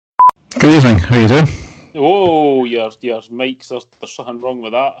Good evening, how are you doing? Oh, your mics, there's something wrong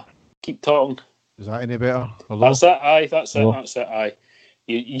with that. Keep talking. Is that any better? Hello? That's it, aye, that's Hello? it, aye.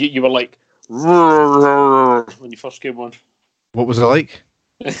 You were like, when you first came on. What was it like?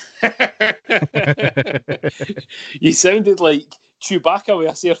 You sounded like Chewbacca with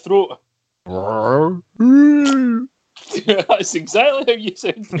a sore throat. That's exactly how you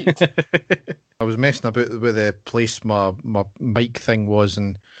sounded. I was messing about with the place my mic thing was,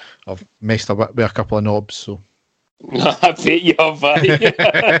 and I've messed about with a couple of knobs, so. I bet you have,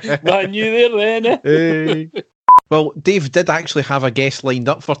 aye. Man, you there then. Hey. Well, Dave did actually have a guest lined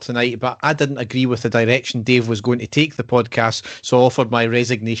up for tonight, but I didn't agree with the direction Dave was going to take the podcast, so I offered my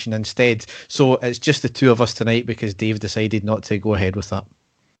resignation instead. So it's just the two of us tonight because Dave decided not to go ahead with that.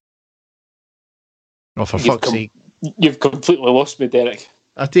 Oh, for fuck's sake. You've completely lost me, Derek.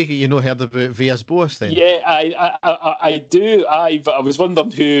 I take it you know heard about Villas Boas then? Yeah, I do, but I was wondering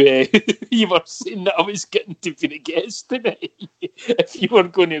who you were saying that I was getting to be the guest tonight, if you were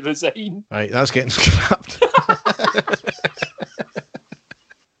going to resign. Right, that's getting scrapped.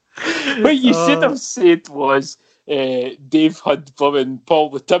 What you should have said was Dave had Paul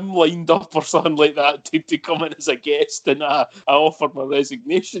the Tim lined up or something like that to come in as a guest, and I offered my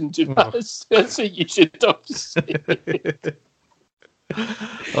resignation. That's what you should have said.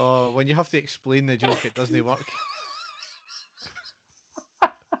 Oh, when you have to explain the joke, it doesn't work.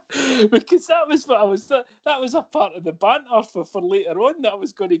 Because that was what I was. That was a part of the banter for later on that I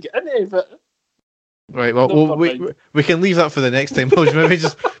was going to get into. But right, well, we can leave that for the next time. Maybe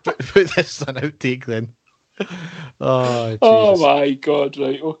just put this on outtake then. Oh, Jesus. Oh my God!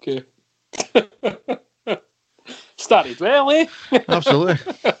 Right, okay. Started well, eh? Absolutely.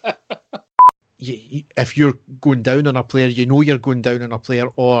 If you're going down on a player, you know you're going down on a player,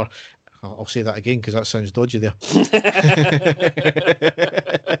 or I'll say that again because that sounds dodgy there.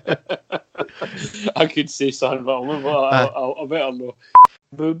 I could say something, but I better know.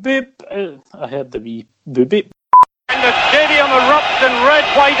 Boop beep. I heard the wee boop beep. And the stadium erupts in red,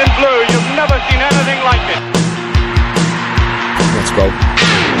 white, and blue. You've never seen anything like it. Let's go.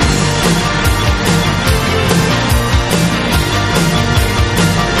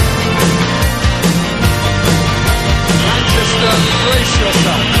 Brace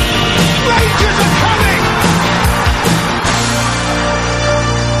yourself. Rangers are coming!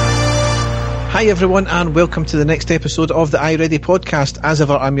 Hi everyone, and welcome to the next episode of the iReady podcast. As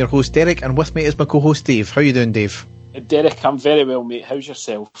ever, I'm your host Derek, and with me is my co-host Dave. How are you doing, Dave? Derek, I'm very well, mate. How's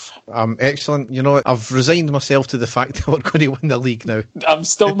yourself? I'm excellent. You know, I've resigned myself to the fact that we're going to win the league now. I'm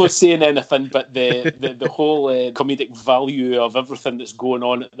still not saying anything, but the whole comedic value of everything that's going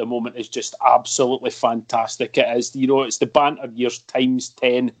on at the moment is just absolutely fantastic. It is, you know, it's the banter years times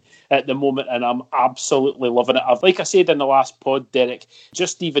 10 at the moment, and I'm absolutely loving it. Like I said in the last pod, Derek,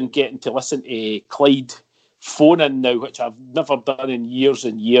 just even getting to listen to Clyde phone in now, which I've never done in years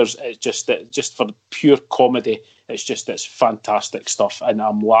and years. It's just for pure comedy. It's fantastic stuff, and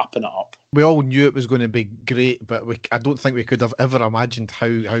I'm lapping it up. We all knew it was going to be great, but I don't think we could have ever imagined how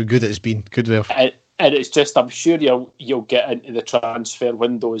good it's been, could we have? And it's just, I'm sure you'll get into the transfer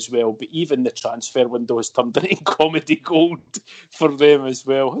window as well, but even the transfer window has turned into comedy gold for them as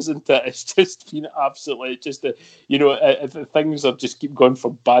well, hasn't it? It's just been absolutely, things are just keep going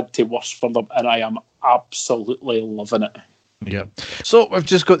from bad to worse for them, and I am absolutely loving it. Yeah. So we've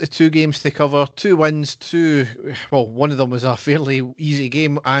just got the two games to cover, 2 wins, one of them was a fairly easy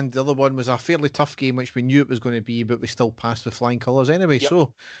game and the other one was a fairly tough game, which we knew it was going to be, but we still passed with flying colours anyway. Yep.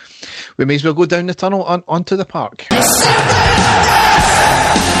 So we may as well go down the tunnel onto the park.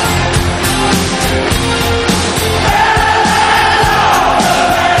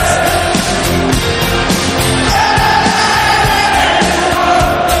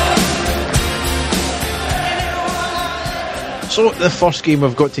 So the first game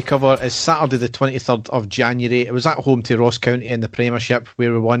we've got to cover is Saturday the 23rd of January. It was at home to Ross County in the Premiership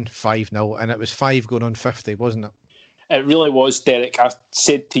where we won 5-0, and it was 5 going on 50, wasn't it? It really was, Derek. I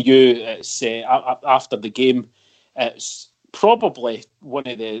said to you after the game, it's probably one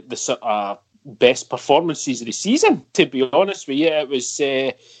of the sort of best performances of the season, to be honest with you. It was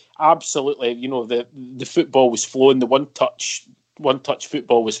absolutely, the football was flowing, the one-touch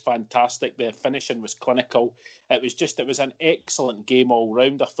football was fantastic. The finishing was clinical. It was an excellent game all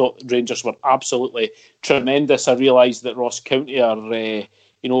round. I thought Rangers were absolutely tremendous. I realised that Ross County are,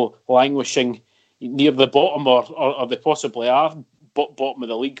 languishing near the bottom, or they possibly are bottom of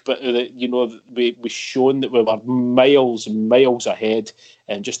the league. But we shown that we were miles and miles ahead,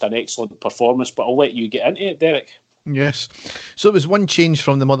 and just an excellent performance. But I'll let you get into it, Derek. Yes. So it was one change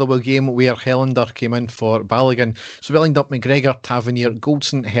from the Motherwell game where Helander came in for Balogun. So we lined up McGregor, Tavernier,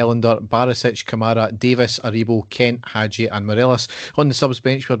 Goldson, Helander, Barisic, Kamara, Davis, Aribo, Kent, Hadji and Morelos. On the subs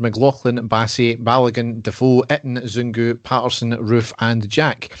bench were McLaughlin, Bassey, Balogun, Defoe, Itten, Zungu, Patterson, Roof and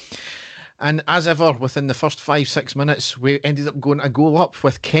Jack. And as ever, within the first 5-6 minutes, we ended up going a goal up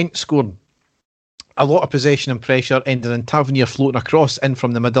with Kent scoring. A lot of possession and pressure ended in Tavernier floating across in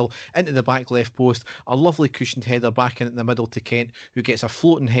from the middle into the back left post. A lovely cushioned header back in the middle to Kent, who gets a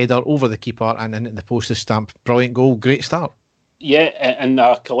floating header over the keeper and into the post is stamped. Brilliant goal, great start. Yeah, and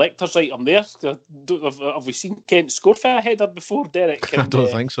a collector's item there. Have we seen Kent score for a header before, Derek? And, I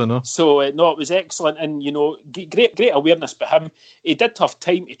don't think so, no. So, no, it was excellent. And, great awareness by him. He did have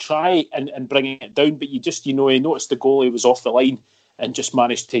time to try and bring it down, but he noticed the goalie was off the line and just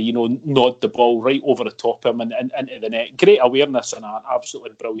managed to, nod the ball right over the top of him and into the net. Great awareness and an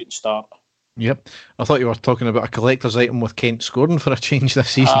absolutely brilliant start. Yep. I thought you were talking about a collector's item with Kent scoring for a change this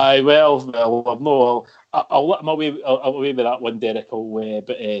season. Aye, well, I'll let him away with that one, Derek.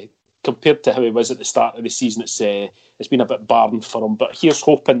 But compared to how he was at the start of the season, it's been a bit barren for him. But here's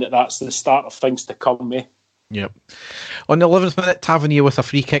hoping that that's the start of things to come, eh? Yep. On the 11th minute, Tavernier with a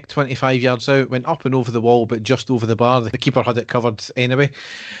free kick 25 yards out, went up and over the wall but just over the bar. The keeper had it covered anyway.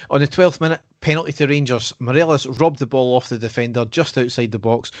 On the 12th minute, penalty to Rangers. Morelos robbed the ball off the defender just outside the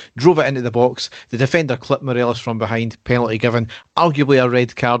box, drove it into the box. The defender clipped Morelos from behind, penalty given. Arguably a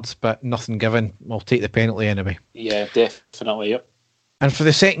red card, but nothing given. We'll take the penalty anyway. Yeah, definitely, yep. And for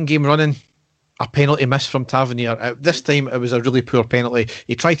the second game running, a penalty miss from Tavernier. This time it was a really poor penalty.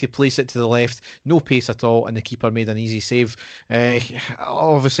 He tried to place it to the left, no pace at all, and the keeper made an easy save.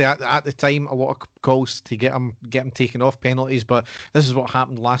 Obviously, at the time, a lot of calls to get him taken off penalties, but this is what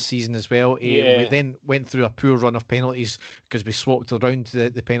happened last season as well. We then went through a poor run of penalties because we swapped around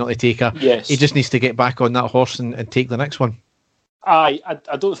the penalty taker. Yes. He just needs to get back on that horse and take the next one. I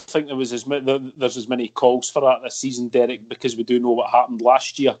don't think there's as many calls for that this season, Derek, because we do know what happened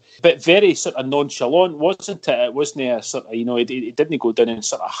last year. But very sort of nonchalant, wasn't it? It wasn't a sort of, he didn't go down and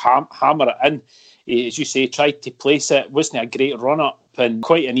sort of hammer it in. He, as you say, tried to place it. It wasn't a great run-up and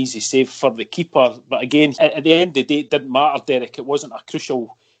quite an easy save for the keeper. But again, at the end of the day, it didn't matter, Derek. It wasn't a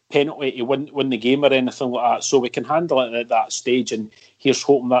crucial penalty to win the game or anything like that, so we can handle it at that stage. And here's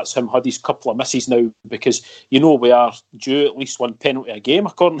hoping that's him had his couple of misses now, because we are due at least one penalty a game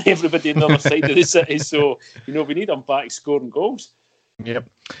according to everybody on the other side of the city, so we need him back scoring goals. Yep.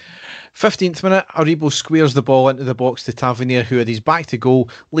 15th minute, Aribo squares the ball into the box to Tavernier, who had his back to goal,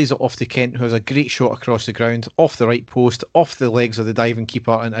 lays it off to Kent, who has a great shot across the ground, off the right post, off the legs of the diving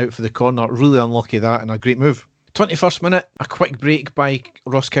keeper and out for the corner. Really unlucky that, and a great move. 21st minute, a quick break by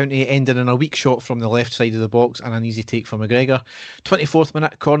Ross County ended in a weak shot from the left side of the box and an easy take for McGregor. 24th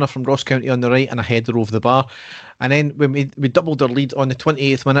minute, corner from Ross County on the right and a header over the bar. And then we doubled our lead on the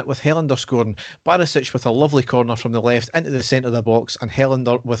 28th minute with Helander scoring. Barisic with a lovely corner from the left into the centre of the box, and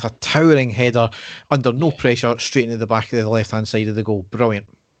Helander with a towering header under no pressure straight into the back of the left-hand side of the goal. Brilliant.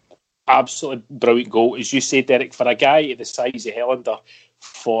 Absolutely brilliant goal. As you say, Derek, for a guy the size of Helander,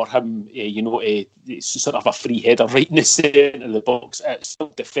 for him, it's sort of a free header right in the centre of the box. It's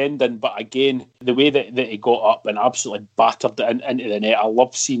still defending, but again, the way that he got up and absolutely battered it into the net. I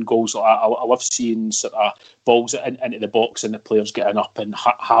love seeing goals like that. I love seeing sort of balls into the box and the players getting up and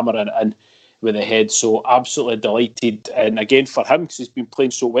hammering it in with the head. So absolutely delighted. And again, for him, because he's been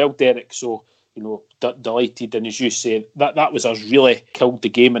playing so well, Derek, so delighted. And as you say, that was us really killed the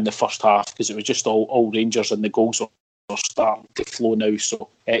game in the first half, because it was just all Rangers and the goals are starting to flow now, so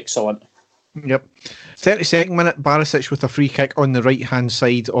excellent. Yep. 32nd minute, Barisic with a free kick on the right hand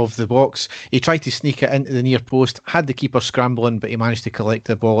side of the box. He tried to sneak it into the near post, had the keeper scrambling, but he managed to collect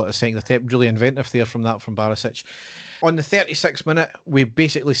the ball at a second attempt. Really inventive there from Barisic. On the 36th minute, we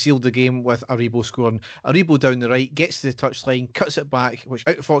basically sealed the game with Aribo scoring. Aribo down the right, gets to the touchline, cuts it back, which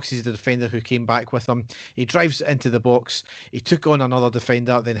outfoxes the defender who came back with him. He drives it into the box. He took on another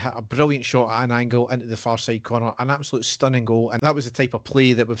defender, then hit a brilliant shot at an angle into the far side corner. An absolute stunning goal. And that was the type of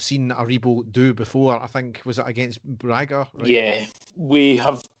play that we've seen Aribo do before. I think, was it against Braga? Right? Yeah, we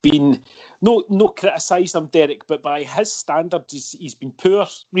have been no criticised him, Derek, but by his standards, he's been poor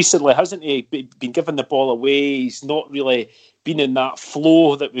recently, hasn't he? Been giving the ball away. He's not really been in that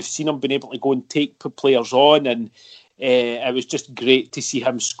flow that we've seen him being able to go and take players on, and it was just great to see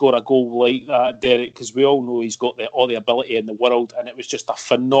him score a goal like that, Derek, because we all know he's got all the ability in the world, and it was just a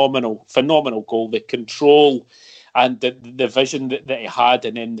phenomenal goal. The control and the vision that he had,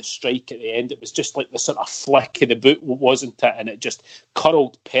 and then the strike at the end, it was just like the sort of flick of the boot, wasn't it? And it just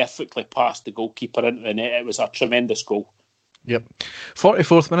curled perfectly past the goalkeeper into the net. It was a tremendous goal. Yep.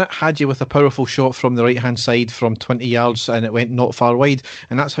 44th minute, Hadji with a powerful shot from the right-hand side from 20 yards, and it went not far wide,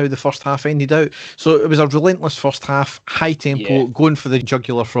 and that's how the first half ended out. So it was a relentless first half, high tempo, going for the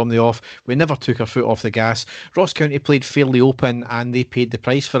jugular from the off. We never took our foot off the gas. Ross County played fairly open, and they paid the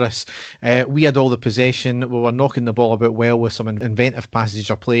price for us. We had all the possession, we were knocking the ball about well with some inventive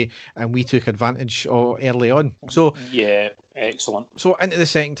passage of play, and we took advantage early on. So yeah, excellent. So into the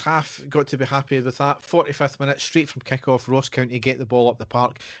second half, got to be happy with that. 45th minute, straight from kick-off, Ross County get the ball up the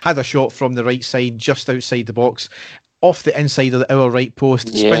park, had a shot from the right side, just outside the box, off the inside of our right post,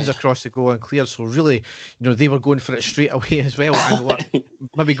 spins across the goal and clears. So really, they were going for it straight away as well, and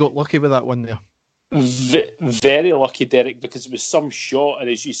maybe got lucky with that one there. Very lucky, Derek, because it was some shot, and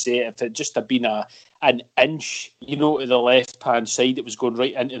as you say, if it just had been an inch, to the left-hand side, it was going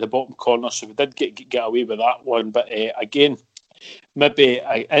right into the bottom corner, so we did get away with that one. But again, maybe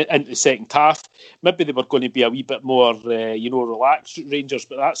into the second half, maybe they were going to be a wee bit more, relaxed, Rangers,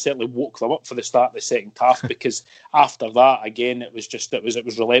 but that certainly woke them up for the start of the second half, because after that, again, it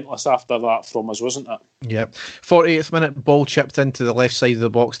was relentless after that from us, wasn't it? Yeah. 48th minute, ball chipped into the left side of the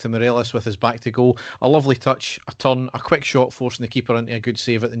box to Morelos with his back to goal. A lovely touch, a turn, a quick shot, forcing the keeper into a good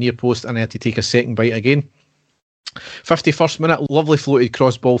save at the near post, and he had to take a second bite again. 51st minute, lovely floated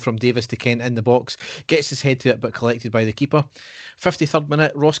cross ball from Davis to Kent in the box, gets his head to it but collected by the keeper. 53rd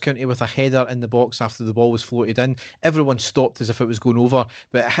minute, Ross County with a header in the box after the ball was floated in. Everyone stopped as if it was going over,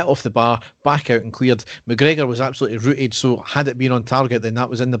 but it hit off the bar, back out and cleared. McGregor was absolutely rooted, so had it been on target, then that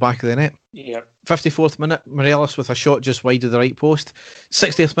was in the back of the net. Yeah. 54th minute, Morelos with a shot just wide of the right post.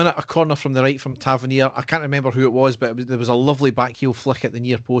 60th minute, a corner from the right from Tavernier. I can't remember who it was, but there was a lovely back heel flick at the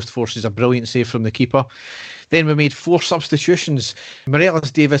near post, forces a brilliant save from the keeper. Then we made 4 substitutions.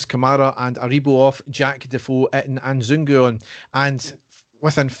 Morelos, Davis, Kamara and Aribo off, Jack, Defoe, Itten and Zungu on. And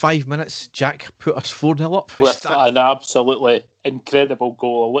within 5 minutes, Jack put us 4-0 up. With an absolutely incredible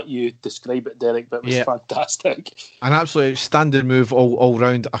goal. I'll let you describe it, Derek, but it was fantastic. An absolute standard move all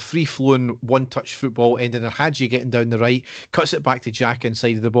round. A free-flowing, one-touch football ending in Hadji getting down the right, cuts it back to Jack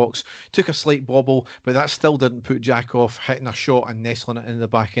inside of the box. Took a slight bobble, but that still didn't put Jack off, hitting a shot and nestling it in the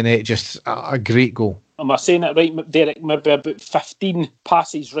back of net. Just a great goal. Am I saying it right, Derek? Maybe about 15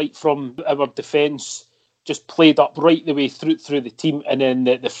 passes right from our defence, just played up right the way through the team, and then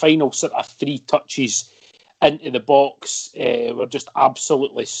the final sort of 3 touches into the box were just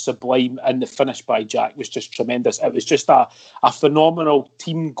absolutely sublime, and the finish by Jack was just tremendous. It was just a phenomenal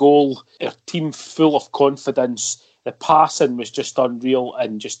team goal, a team full of confidence. The passing was just unreal,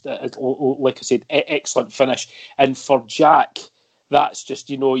 and just, like I said, excellent finish. And for Jack, that's just,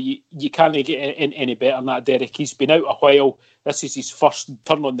 you can't get any better than that, Derek. He's been out a while. This is his first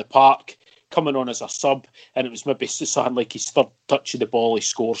turn on the park, coming on as a sub, and it was maybe something like his third touch of the ball he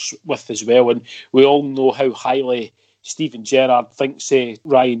scores with as well. And we all know how highly Steven Gerrard thinks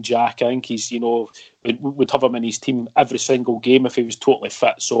Ryan Jack. I think he's, would have him in his team every single game if he was totally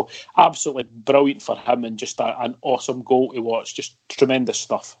fit. So absolutely brilliant for him, and just an awesome goal to watch. Just tremendous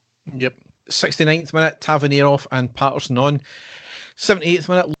stuff. Yep. 69th minute, Tavernier off and Patterson on. 78th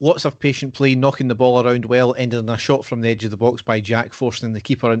minute, lots of patient play, knocking the ball around well, ended in a shot from the edge of the box by Jack, forcing the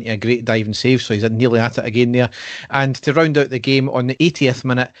keeper into a great diving save, so he's nearly at it again there. And to round out the game, on the 80th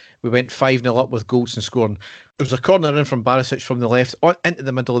minute, we went 5-0 up with Goldson scoring. There was a corner in from Barisic from the left, into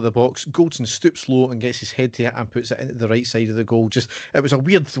the middle of the box. Goldson stoops low and gets his head to it and puts it into the right side of the goal. It was a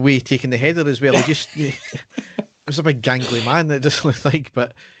weird way taking the header as well. It was a big gangly man, it just looked like,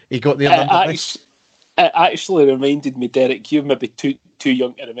 but he got there. It actually reminded me, Derek, you're maybe too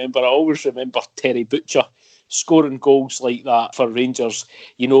young to remember. I always remember Terry Butcher scoring goals like that for Rangers.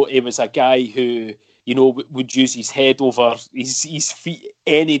 He was a guy who, would use his head over his feet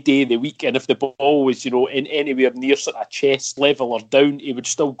any day of the week, and if the ball was, in anywhere near sort of chest level or down, he would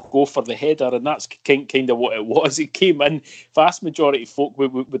still go for the header, and that's kind of what it was. It came in, vast majority of folk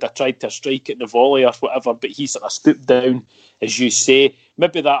would have tried to strike it in the volley or whatever, but he sort of stooped down, as you say.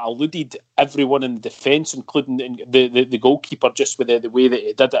 Maybe that eluded everyone in the defence, including the goalkeeper, just with the way that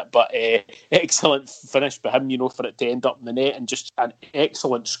he did it. But excellent finish by him, for it to end up in the net, and just an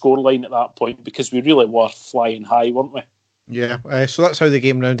excellent scoreline at that point, because we really were flying high, weren't we? Yeah, so that's how the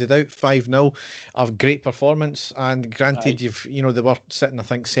game rounded out, 5-0. A great performance, and granted, they were sitting, I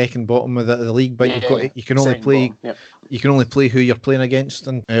think, second bottom of the league, but you can only play who you're playing against,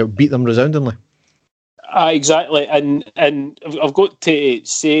 and beat them resoundingly. Exactly, and I've got to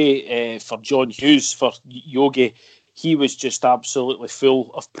say for John Hughes, for Yogi, he was just absolutely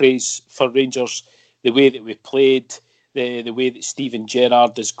full of praise for Rangers, the way that we played, the way that Steven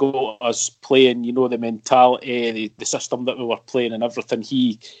Gerrard has got us playing, the mentality, the system that we were playing and everything.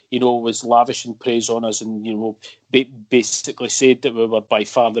 He, was lavishing praise on us and, basically said that we were by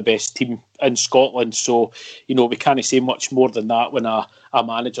far the best team in Scotland. So, we can't say much more than that when a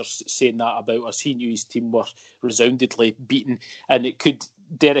manager's saying that about us. He knew his team were resoundingly beaten. And it could,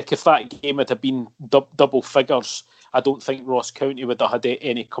 Derek, if that game had been double figures, I don't think Ross County would have had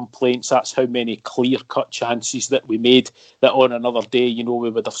any complaints. That's how many clear-cut chances that we made that on another day, we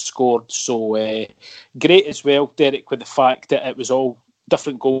would have scored. So great as well, Derek, with the fact that it was all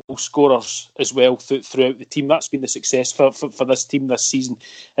different goal scorers as well throughout the team. That's been the success for this team this season.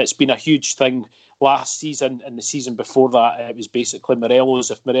 It's been a huge thing last season and the season before that. It was basically Morelos.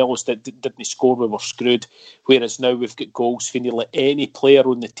 If Morelos didn't score, we were screwed. Whereas now we've got goals for nearly any player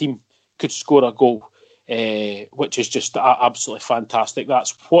on the team could score a goal. Which is just absolutely fantastic.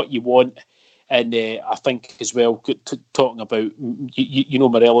 That's what you want. And I think as well, talking about,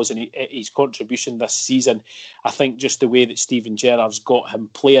 Morelos and his contribution this season, I think just the way that Steven Gerrard's got him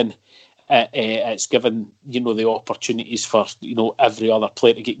playing, it's given, the opportunities for, every other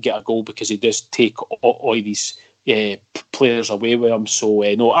player to get a goal because he does take all these players away with him. So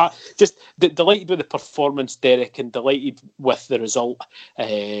I just delighted with the performance, Derek, and delighted with the result.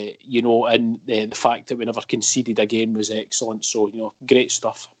 And the fact that we never conceded again was excellent. So great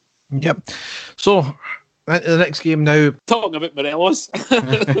stuff. Yep. So the next game now. Talking about Morelos.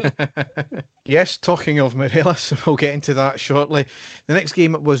 Yes, talking of Morelos, we'll get into that shortly. The next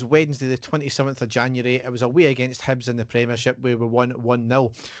game was Wednesday, the 27th of January. It was away against Hibs in the Premiership, where we won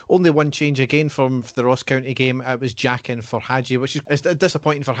 1-0. Only one change again from the Ross County game. It was Jack in for Hadji, which is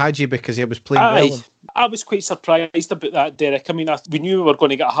disappointing for Hadji because he was playing well. I was quite surprised about that, Derek. I mean, we knew we were going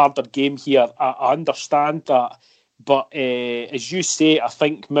to get a harder game here. I understand that. But as you say, I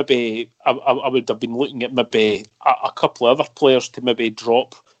think maybe I would have been looking at maybe a couple of other players to maybe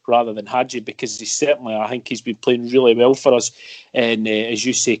drop rather than Hadji, because I think he's been playing really well for us. And as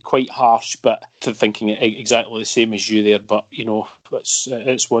you say, quite harsh, but thinking exactly the same as you there. But,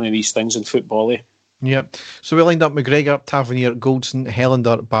 it's one of these things in football, eh? Yep. So we lined up McGregor, Tavernier, Goldson,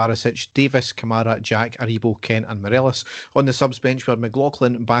 Helander, Barisic, Davis, Kamara, Jack, Aribo, Kent and Morelos. On the subs bench were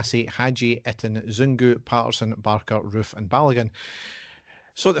McLaughlin, Bassey, Hadji, Itten, Zungu, Patterson, Barker, Roof and Balogun.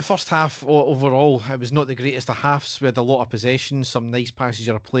 So the first half overall, it was not the greatest of halves. We had a lot of possession, some nice passages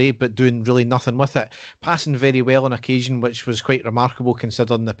of play, but doing really nothing with it. Passing very well on occasion, which was quite remarkable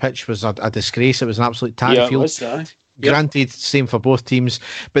considering the pitch was a disgrace. It was an absolute tag field. It was, Granted, same for both teams,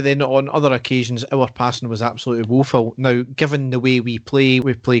 but then on other occasions, our passing was absolutely woeful. Now, given the way we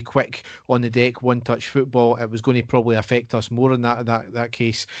play quick on the deck, one-touch football, it was going to probably affect us more in that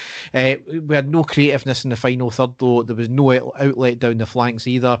case. We had no creativeness in the final third, though. There was no outlet down the flanks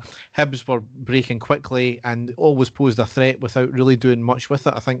either. Hibs were breaking quickly and always posed a threat without really doing much with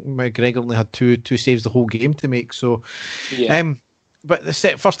it. I think McGregor only had two saves the whole game to make. So, yeah. But the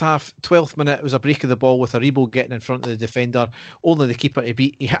first half, 12th minute, it was a break of the ball with Aribo getting in front of the defender. Only the keeper to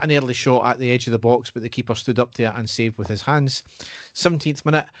beat. He hit an early shot at the edge of the box, but the keeper stood up to it and saved with his hands. 17th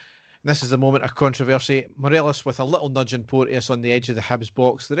minute, this is the moment of controversy. Morelos with a little nudge in Porteous on the edge of the Hibs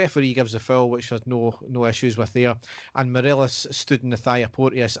box. The referee gives a foul, which there's no issues with there. And Morelos stood in the thigh of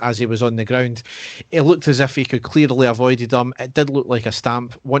Porteous as he was on the ground. It looked as if he could clearly avoided him. It did look like a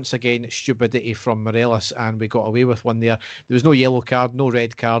stamp. Once again, stupidity from Morelos, and we got away with one there. There was no yellow card, no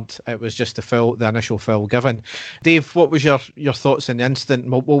red card. It was just the initial foul given. Dave, what was your thoughts in the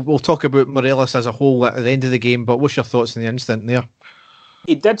incident? We'll talk about Morelos as a whole at the end of the game, but what's your thoughts in the incident there?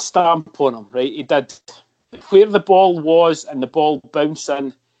 He did stamp on him, right? He did. Where the ball was and the ball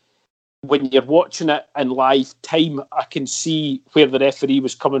bouncing, when you're watching it in live time, I can see where the referee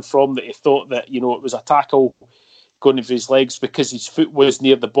was coming from, that he thought that, it was a tackle going over his legs because his foot was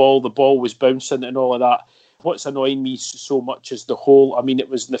near the ball was bouncing and all of that. What's annoying me so much is the whole, it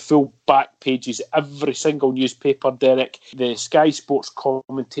was in the full back pages, every single newspaper, Derek. The Sky Sports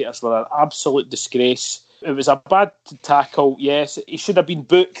commentators were an absolute disgrace. It was a bad tackle, yes. He should have been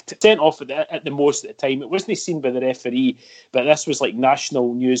booked, sent off at the most at the time. It wasn't seen by the referee, but this was like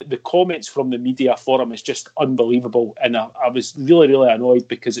national news. The comments from the media for him is just unbelievable. And I was really, really annoyed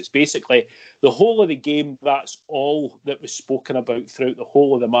because it's basically the whole of the game, that's all that was spoken about throughout the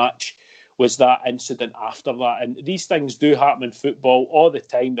whole of the match, was that incident after that. And these things do happen in football all the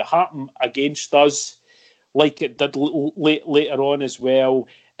time. They happen against us, like it did later on as well.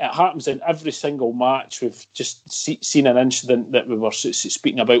 It happens in every single match. We've just seen an incident that we were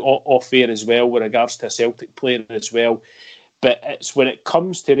speaking about off air as well with regards to a Celtic player as well. But it's when it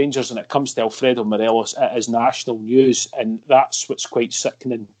comes to Rangers and it comes to Alfredo Morelos, it is national news, and that's what's quite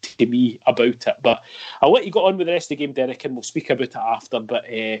sickening to me about it. But I'll let you go on with the rest of the game, Derek, and we'll speak about it after. But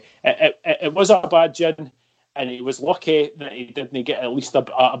it was a bad gin, and he was lucky that he didn't get at least a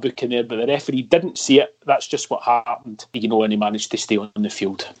book in there, but the referee didn't see it. That's just what happened, and he managed to stay on the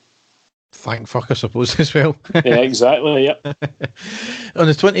field. Thank fuck, I suppose, as well. Yeah, exactly, yeah. On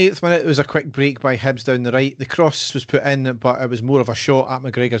the 28th minute, it was a quick break by Hibs down the right. The cross was put in, but it was more of a shot at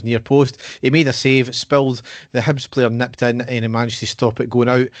McGregor's near post. He made a save, spilled. The Hibs player nipped in, and he managed to stop it going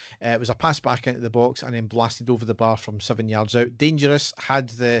out. It was a pass back into the box and then blasted over the bar from 7 yards out. Dangerous. Had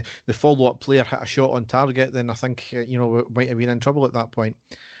the follow-up player hit a shot on target, then I think we might have been in trouble at that point.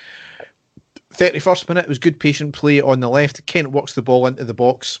 31st minute, it was good patient play on the left. Kent works the ball into the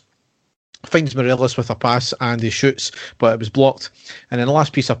box, finds Morelos with a pass, and he shoots, but it was blocked. And then the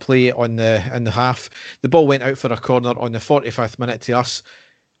last piece of play in the half, the ball went out for a corner on the 45th minute to us.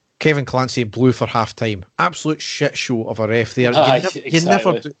 Kevin Clancy blew for half time. Absolute shit show of a ref there. You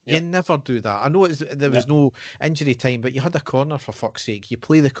never do that. I know there was no injury time, but you had a corner, for fuck's sake. You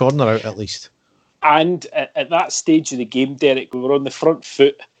play the corner out at least. And at that stage of the game, Derek, we were on the front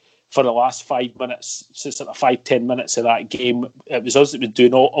foot for the last 5 minutes, so sort of 5-10 minutes of that game. It was us that was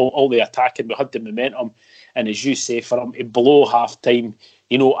doing all the attacking. We had the momentum, and as you say, for him to blow half time,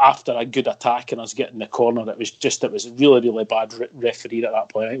 after a good attack and us getting the corner, it was really, really bad referee at that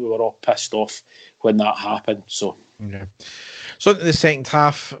point. I think we were all pissed off when that happened. So yeah. So in the second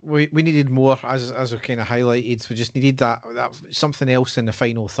half, we needed more, as we kind of highlighted. We just needed that something else in the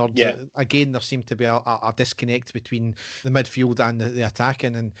final third. Yeah. Again, there seemed to be a disconnect between the midfield and the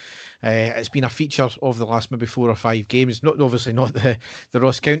attacking, and it's been a feature of the last maybe 4 or 5 games. Obviously not the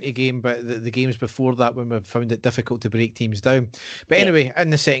Ross County game, but the games before that when we found it difficult to break teams down. But anyway,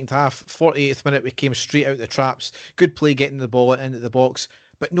 in the second half, 48th minute, we came straight out the traps. Good play getting the ball into the box,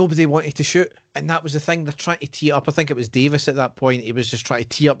 but nobody wanted to shoot, and that was the thing. They're trying to tee up. I think it was Davis at that point. He was just trying to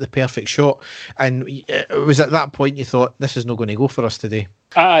tee up the perfect shot, and it was at that point you thought, this is not going to go for us today.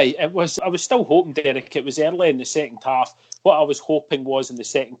 Aye, it was. I was still hoping, Derek. It was early in the second half. What I was hoping was in the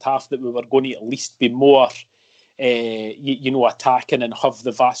second half that we were going to at least be more, attacking and have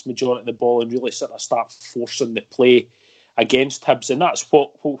the vast majority of the ball and really sort of start forcing the play against Hibs, and that's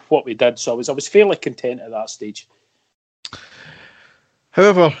what we did. So I was fairly content at that stage.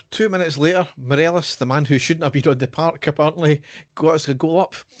 However, 2 minutes later, Morelos, the man who shouldn't have been on the park apparently, got us a goal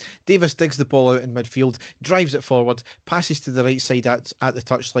up. Davis digs the ball out in midfield, drives it forward, passes to the right side at the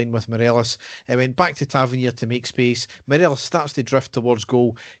touchline with Morelos. It went back to Tavernier to make space. Morelos starts to drift towards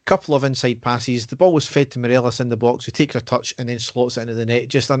goal. Couple of inside passes. The ball was fed to Morelos in the box, who takes a touch and then slots it into the net.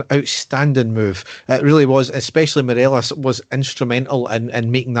 Just an outstanding move. It really was. Especially Morelos was instrumental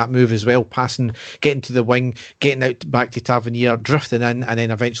in making that move as well. Passing, getting to the wing, getting out back to Tavernier, drifting in, and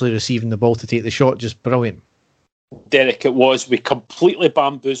then eventually receiving the ball to take the shot. Just brilliant. Derek, it was. We completely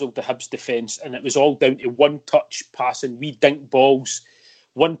bamboozled the Hibs defence, and it was all down to one-touch passing. We dink balls,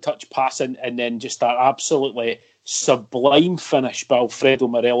 one-touch passing, and then just that absolutely sublime finish by Alfredo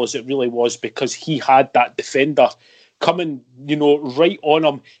Morelos. It really was, because he had that defender coming, right on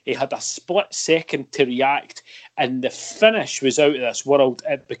him. He had a split second to react, and the finish was out of this world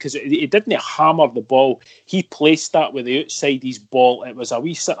because he didn't hammer the ball. He placed that with the outside his ball. It was a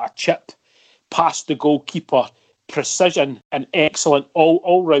wee sort of chip past the goalkeeper. Precision and excellent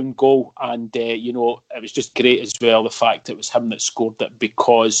all-round goal, and it was just great as well, the fact it was him that scored it,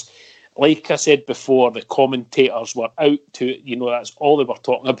 because like I said before, the commentators were out to, that's all they were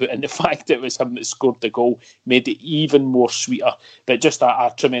talking about, and the fact it was him that scored the goal made it even more sweeter. But just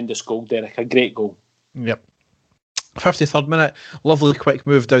a tremendous goal, Derek, a great goal. Yep. 53rd minute, lovely quick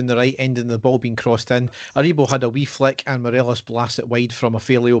move down the right, ending the ball being crossed in. Aribo had a wee flick and Morelos blasted it wide from a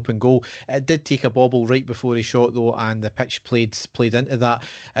fairly open goal. It did take a bobble right before he shot though, and the pitch played into that.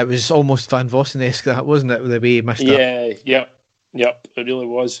 It was almost Van Vossen-esque, that, wasn't it, the way he missed it? Yep, it really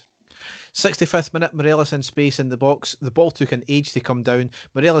was. 65th minute, Morelos in space in the box. The ball took an age to come down.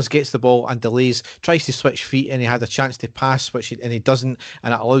 Morelos gets the ball and delays, tries to switch feet, and he had a chance to pass, and he doesn't,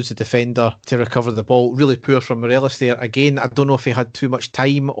 and it allows the defender to recover the ball. Really poor from Morelos there. Again, I don't know if he had too much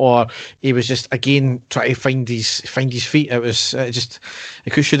time or he was just, again, trying to find his feet. It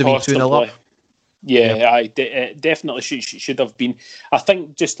should have been 2-0 up. Yeah, I definitely should have been. I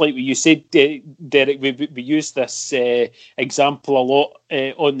think just like what you said, Derek, we used this example a lot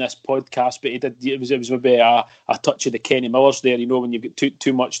on this podcast, but it was maybe a touch of the Kenny Millers there. When you've got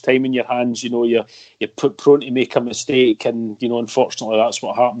too much time in your hands, you're prone to make a mistake, and unfortunately that's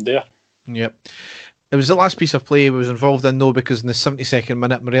what happened there. Yep. It was the last piece of play we was involved in, though, because in the 72nd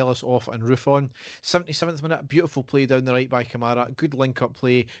minute, Morelos off and Roof on. 77th minute, beautiful play down the right by Kamara. Good link-up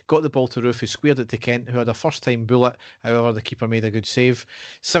play. Got the ball to Roof, who squared it to Kent, who had a first-time bullet. However, the keeper made a good save.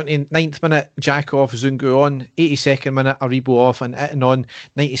 79th minute, Jack off, Zungu on. 82nd minute, Aribo off and Itten on.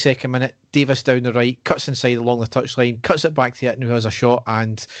 92nd minute, Davis down the right, cuts inside along the touchline, cuts it back to Itten, who has a shot,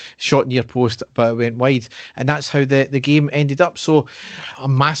 and shot near post, but it went wide. And that's how the game ended up. So, a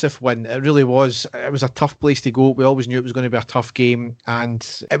massive win. It really was. It was a tough place to go. We always knew it was going to be a tough game,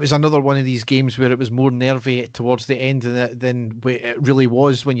 and it was another one of these games where it was more nervy towards the end than it really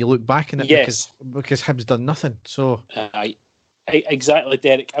was when you look back on it. Yes. because Hibs done nothing. So exactly,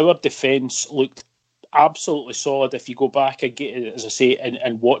 Derek. Our defence looked absolutely solid. If you go back again, as I say,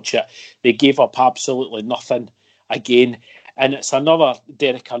 and watch it, they gave up absolutely nothing again. And it's another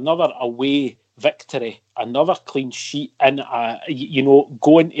away victory, another clean sheet, and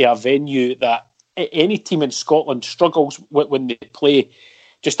going to a venue that any team in Scotland struggles with when they play.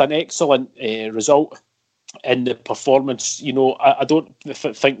 Just an excellent result in the performance. I don't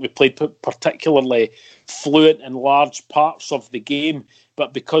think we played particularly fluent in large parts of the game,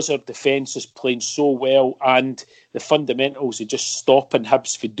 but because our defence is playing so well and the fundamentals of just stopping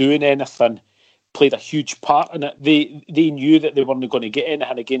Hibs from doing anything played a huge part in it. They knew that they weren't going to get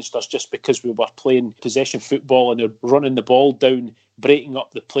anything against us just because we were playing possession football, and they're running the ball down, breaking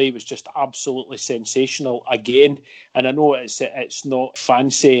up the play was just absolutely sensational again. And I know it's not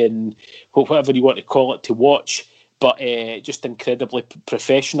fancy and whatever you want to call it to watch, but just incredibly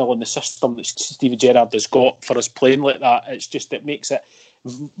professional in the system that Stevie Gerrard has got for us playing like that. It makes it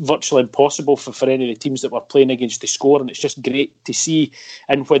virtually impossible for any of the teams that we're playing against to score, and it's just great to see.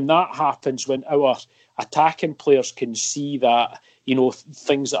 And when that happens, when our attacking players can see that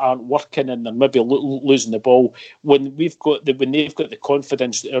things that aren't working and they're maybe losing the ball, when they've got the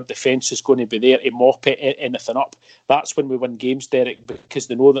confidence that our defence is going to be there to mop anything up, that's when we win games, Derek, because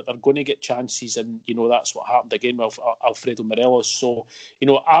they know that they're going to get chances, and that's what happened again with Alfredo Morelos. So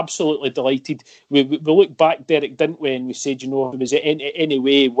absolutely delighted. We looked back, Derek, didn't we, and we said, if it was any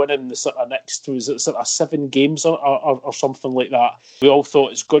way winning the sort of next, was it sort of 7 games or something like that, we all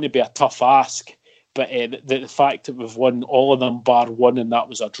thought it's going to be a tough ask. But the fact that we've won all of them bar one, and that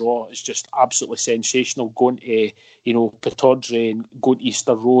was a draw, is just absolutely sensational. Going to Pittodrie and going to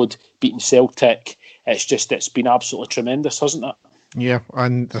Easter Road, beating Celtic, it's been absolutely tremendous, hasn't it? Yeah,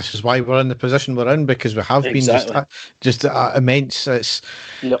 and this is why we're in the position we're in, because we have been just immense. It's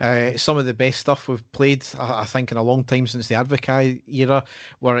some of the best stuff we've played, I think, in a long time since the Advocaat era.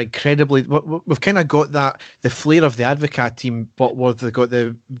 We're incredibly... We've kind of got the flair of the Advocaat team, but we've got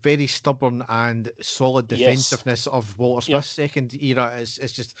the very stubborn and solid defensiveness of Walter Smith's second era. It's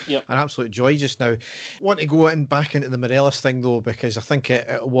just an absolute joy just now. I want to go back into the Morelos thing, though, because I think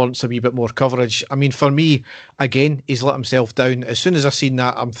it warrants a wee bit more coverage. I mean, for me, again, he's let himself down. As soon as I seen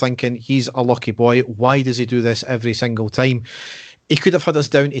that, I'm thinking, he's a lucky boy. Why does he do this every single time? He could have had us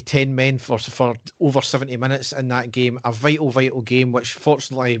down to 10 men for over 70 minutes in that game. A vital game, which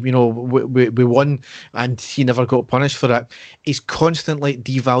fortunately, we won, and he never got punished for it. He's constantly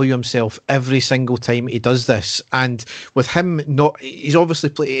devalue himself every single time he does this. And with him he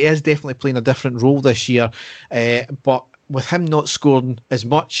is definitely playing a different role this year. But with him not scoring as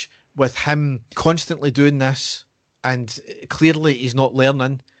much, with him constantly doing this, and clearly he's not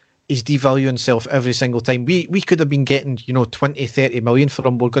learning, he's devaluing himself every single time. We could have been getting 20, 30 million for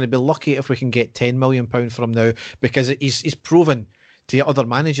him. We're going to be lucky if we can get £10 million for him now, because he's proven to other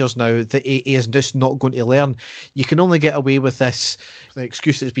managers now that he is just not going to learn. You can only get away with this, the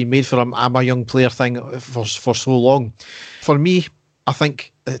excuse that's been made for him, I'm a young player thing, for so long. For me, I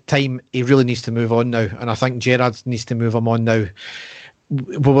think at the time he really needs to move on now, and I think Gerrard needs to move him on now.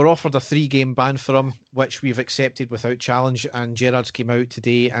 We were offered a 3-game ban for him, which we've accepted without challenge, and Gerrard's came out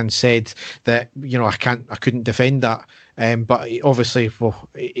today and said that I couldn't defend that. But obviously,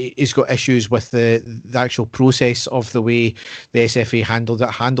 he's got issues with the actual process of the way the SFA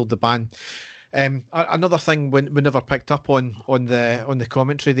handled the ban. Another thing we never picked up on the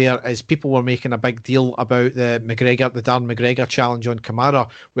commentary there is people were making a big deal about the Darren McGregor challenge on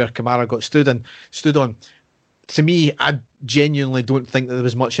Kamara, where Kamara got stood on. To me, I genuinely don't think that there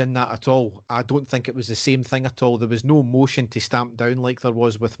was much in that at all. I don't think it was the same thing at all. There was no motion to stamp down like there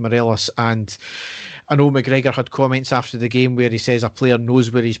was with Morelos. And I know McGregor had comments after the game where he says a player knows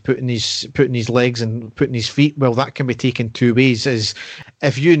where he's putting his legs and putting his feet. Well, that can be taken two ways. Is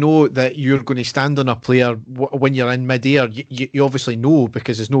if you know that you're going to stand on a player when you're in mid-air, you obviously know,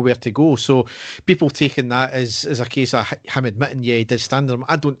 because there's nowhere to go. So people taking that as a case of him admitting, he did stand on him.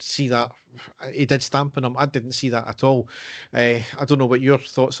 I don't see that. He did stamp on him. I didn't see that at all. I don't know what your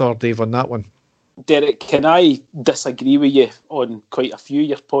thoughts are, Dave, on that one. Derek, can I disagree with you on quite a few of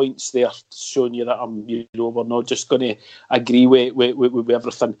your points there, showing you that we're not just going to agree with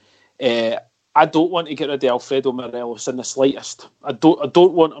everything. I don't want to get rid of Alfredo Morelos in the slightest. I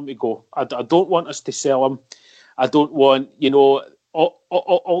don't want him to go. I don't want us to sell him. I don't want,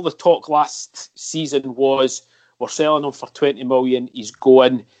 all the talk last season was we're selling him for 20 million. He's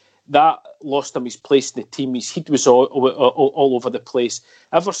going. That lost him his place in the team. His head was all over the place.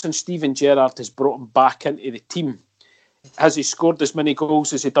 Ever since Steven Gerrard has brought him back into the team, has he scored as many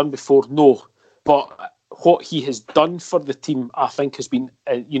goals as he done before? No. But what he has done for the team, I think, has been,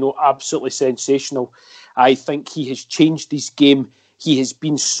 absolutely sensational. I think he has changed his game. He has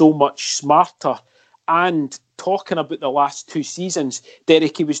been so much smarter. And talking about the last 2 seasons,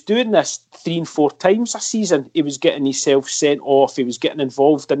 Derek, he was doing this 3 and 4 times a season. He was getting himself sent off. He was getting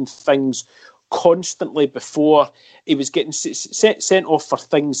involved in things constantly before. He was getting sent off for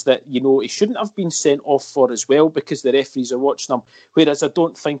things that, he shouldn't have been sent off for as well, because the referees are watching him. Whereas I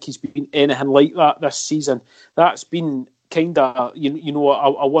don't think he's been anything like that this season. That's been kind of,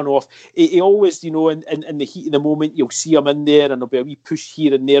 a one-off. He always, in the heat of the moment, you'll see him in there and there'll be a wee push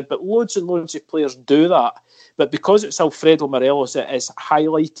here and there. But loads and loads of players do that. But because it's Alfredo Morelos, it is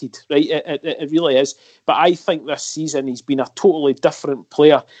highlighted, right? It really is. But I think this season he's been a totally different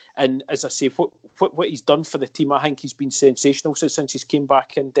player. And as I say, what he's done for the team, I think he's been sensational since he's came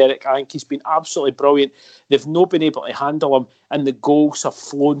back in, Derek. I think he's been absolutely brilliant. They've not been able to handle him, and the goals have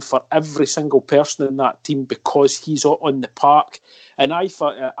flown for every single person in that team because he's on the park. And I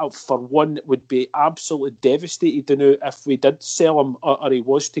thought, for one, would be absolutely devastated if we did sell him or he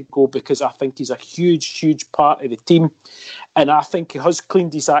was to go, because I think he's a huge, huge part of the team. And I think he has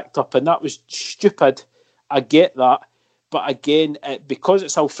cleaned his act up, and that was stupid. I get that. But again, because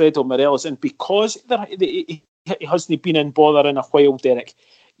it's Alfredo Morelos and because he hasn't been in bother in a while, Derek,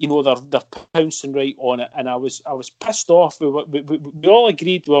 they're pouncing right on it, and I was pissed off. We all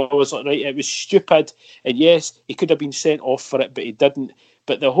agreed. I was like, right, it was stupid, and yes, he could have been sent off for it, but he didn't.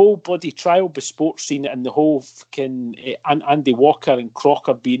 But the whole bloody trial by sports scene and the whole fucking Andy Walker and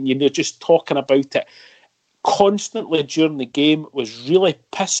Crocker being, just talking about it constantly during the game was really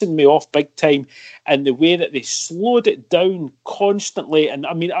pissing me off big time. And the way that they slowed it down constantly, and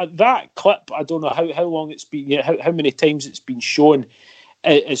I mean that clip, I don't know how long it's been, how many times it's been shown.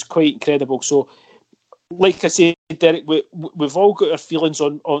 Is quite incredible. So, like I say, Derek, we've all got our feelings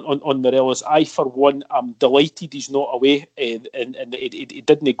on Morelos. I, for one, am delighted he's not away and he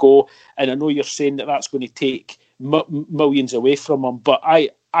didn't go. And I know you're saying that that's going to take millions away from him, but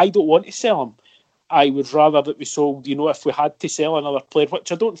I don't want to sell him. I would rather that we sold, if we had to sell another player,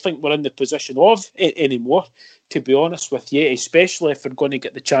 which I don't think we're in the position of anymore, to be honest with you, especially if we're going to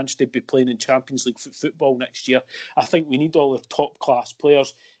get the chance to be playing in Champions League football next year. I think we need all the top-class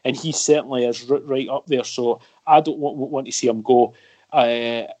players, and he certainly is right up there, so I don't want to see him go.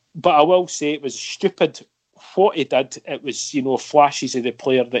 But I will say it was stupid what he did. It was, flashes of the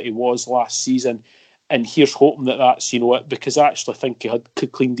player that he was last season. And here's hoping that that's, it, because I actually think he had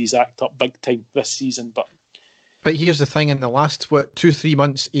cleaned his act up big time this season. But here's the thing, in the last 2-3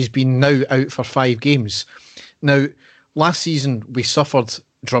 months, he's been now out for 5 games. Now, last season, we suffered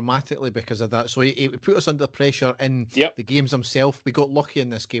dramatically because of that. So he put us under pressure in the games himself. We got lucky in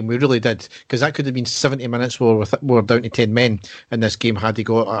this game. We really did, because that could have been 70 minutes where we're down to 10 men in this game had he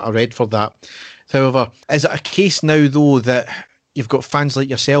got a red for that. However, is it a case now, though, that you've got fans like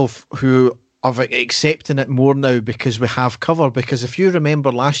yourself who of accepting it more now because we have cover? Because if you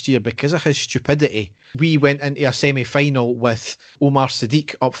remember last year, because of his stupidity, we went into a semi-final with Omar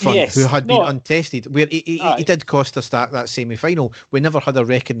Sadiq up front, who had been untested, where he did cost us that semi-final. We never had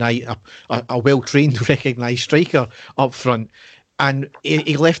a well-trained, recognised striker up front. And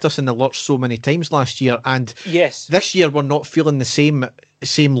he left us in the lurch so many times last year. And this year we're not feeling the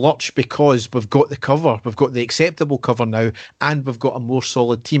same lurch because we've got the cover, we've got the acceptable cover now, and we've got a more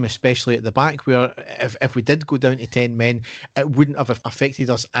solid team, especially at the back, where if we did go down to 10 men, it wouldn't have affected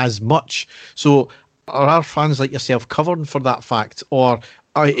us as much. So are our fans like yourself covering for that fact? Or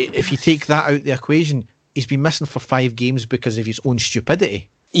if you take that out of the equation, he's been missing for 5 games because of his own stupidity?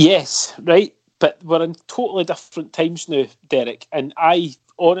 Yes, right. But we're in totally different times now, Derek. And I,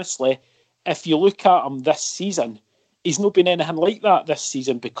 honestly, if you look at him this season, he's not been anything like that this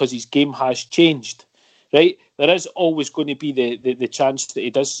season because his game has changed, right? There is always going to be the chance that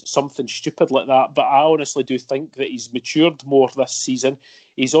he does something stupid like that. But I honestly do think that he's matured more this season.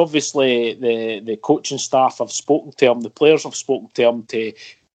 He's obviously, the coaching staff have spoken to him, the players have spoken to him to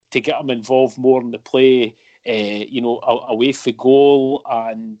get him involved more in the play, away for goal.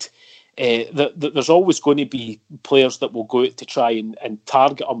 And there's always going to be players that will go out to try and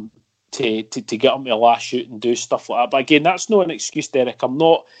target him to get on to the last shoot and do stuff like that. But again, that's not an excuse, Derek. I'm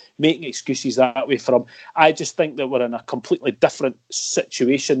not making excuses that way for him. I just think that we're in a completely different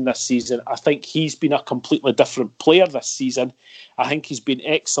situation this season. I think he's been a completely different player this season. I think he's been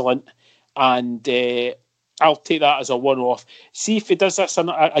excellent, and I'll take that as a one-off. See if he does this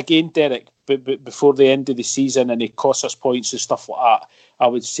again, Derek, but before the end of the season, and he costs us points and stuff like that, I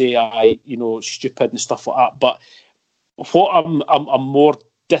would say, stupid and stuff like that. But what I'm more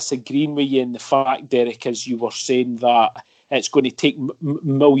disagreeing with you in the fact, Derek, is you were saying that it's going to take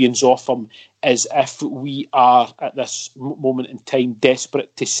millions off him, as if we are at this moment in time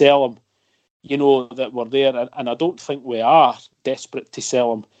desperate to sell him. You know, that we're there, and I don't think we are desperate to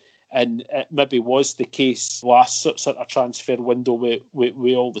sell him. And it maybe was the case last sort of transfer window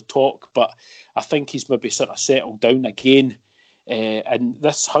with all the talk, but I think he's maybe sort of settled down again. And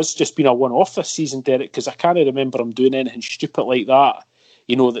this has just been a one-off this season, Derek, because I can't remember him doing anything stupid like that,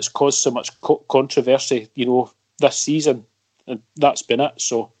 you know, that's caused so much controversy, you know, this season. And that's been it.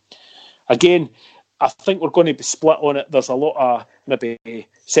 So, again, I think we're going to be split on it. There's a lot of maybe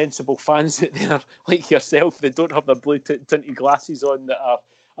sensible fans out there, like yourself, that don't have their blue tinted glasses on, that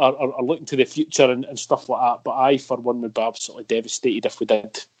are looking to the future and stuff like that. But I, for one, would be absolutely devastated if we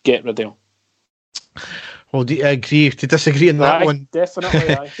did get rid of him. Well, do you agree to disagree on that one?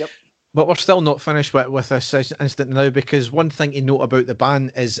 Definitely, aye, yep. But we're still not finished with this incident now, because one thing to note about the ban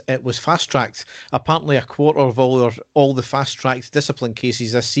is it was fast-tracked. Apparently a quarter of all the fast-tracked discipline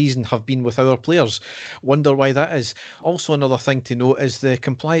cases this season have been with our players. Wonder why that is. Also, another thing to note is the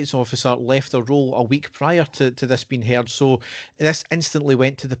compliance officer left her role a week prior to this being heard, so this instantly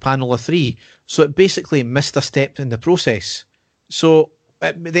went to the panel of 3. So it basically missed a step in the process. So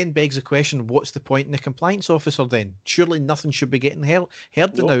it then begs the question, what's the point in the compliance officer then? Surely nothing should be getting heard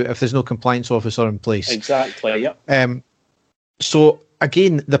now if there's no compliance officer in place. Exactly, yeah. So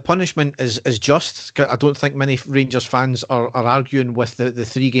again, the punishment is just. I don't think many Rangers fans are arguing with the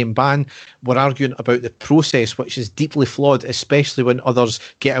 3-game ban. We're arguing about the process, which is deeply flawed, especially when others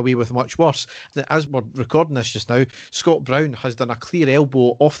get away with much worse. As we're recording this just now, Scott Brown has done a clear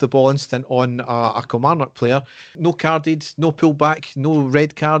elbow off the ball incident on a Kilmarnock player. No carded, no pullback, no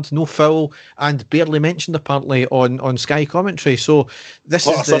red card, no foul, and barely mentioned apparently on Sky commentary. So this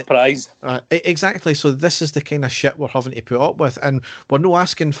is a surprise. Exactly. So this is the kind of shit we're having to put up with, and we're not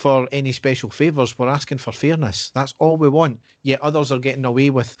asking for any special favours. We're asking for fairness. That's all we want. Yet others are getting away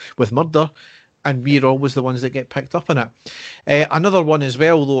with murder, and we're always the ones that get picked up on it. Another one as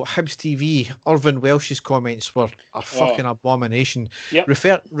well, though, Hibs TV, Irvin Welsh's comments were a fucking abomination. Yep.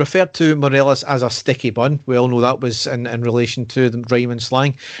 Referred to Morelos as a sticky bun. We all know that was in relation to the rhyme and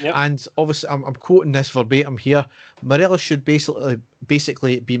slang. Yep. And obviously, I'm quoting this verbatim here. Morelos should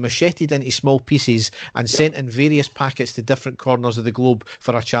basically be macheted into small pieces and sent in various packets to different corners of the globe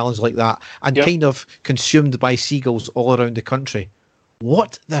for a challenge like that, and kind of consumed by seagulls all around the country.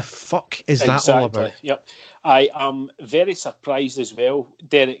 What the fuck is that all about? Yep. I am very surprised as well,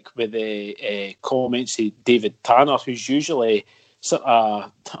 Derek, with the comments of David Tanner, who's usually sort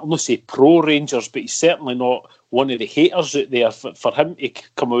of, I won't say pro Rangers, but he's certainly not one of the haters out there. For him to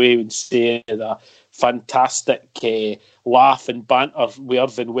come away and say that fantastic laugh and banter with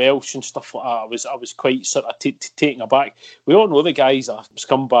Irvin Welsh and stuff like that, I was quite sort of taken aback. We all know the guy's a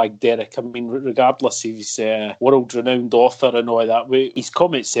scumbag, Derek. I mean, regardless if he's a world-renowned author and all that, his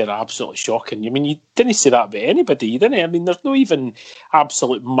comments there are absolutely shocking. I mean, you didn't say that about anybody, you didn't. I mean, there's no even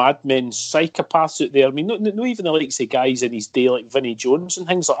absolute madmen, psychopaths out there. I mean, not even the likes of guys in his day like Vinnie Jones and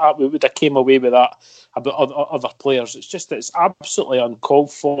things like that. We would have came away with that about other players. It's absolutely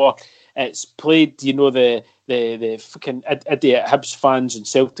uncalled for. It's played, you know, the fucking idiot Hibs fans and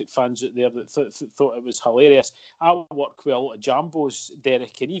Celtic fans out there that thought it was hilarious. I work with a lot of Jambos,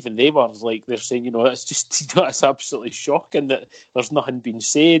 Derek, and even they were like, they're saying, you know, it's just, you know, it's absolutely shocking that there's nothing been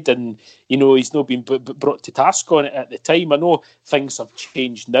said, and, you know, he's not been brought to task on it at the time. I know things have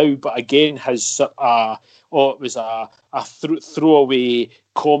changed now, but again, it was a throwaway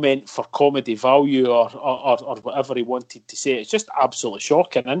comment for comedy value or whatever he wanted to say. It's just absolutely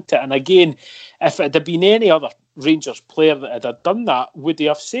shocking, isn't it? And again, if it had been any other Rangers player that had done that, would he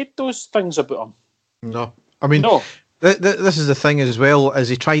have said those things about him? No. I mean, no. This is the thing as well, as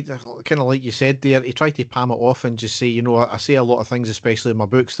he tried to, kind of like you said there, he tried to palm it off and just say, you know, I say a lot of things, especially in my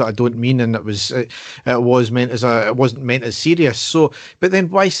books, that I don't mean, and it wasn't meant as serious. So, but then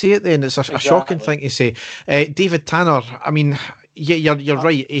why say it then? It's a shocking thing to say. David Tanner, I mean, Yeah, you're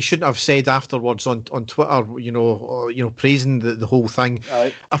right. He shouldn't have said afterwards on Twitter, praising the whole thing.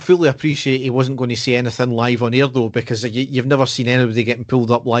 Right. I fully appreciate he wasn't going to say anything live on air though, because you've never seen anybody getting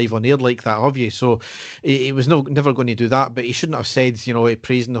pulled up live on air like that, have you? So he was never going to do that. But he shouldn't have said,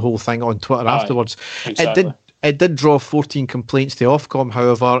 praising the whole thing on Twitter afterwards. Exactly. It did draw 14 complaints to Ofcom,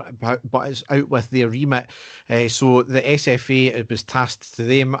 however, but it's out with their remit. So the SFA, it was tasked to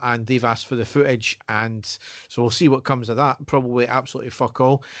them, and they've asked for the footage, and so we'll see what comes of that. Probably absolutely fuck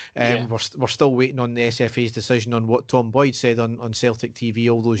all. We're still waiting on the SFA's decision on what Tom Boyd said on Celtic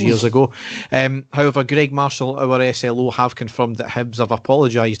TV all those years ago. However, Greg Marshall, our SLO, have confirmed that Hibs have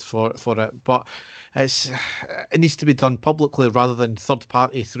apologised for it, but it needs to be done publicly rather than third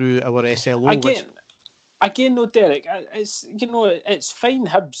party through our SLO. Again, though, Derek, it's fine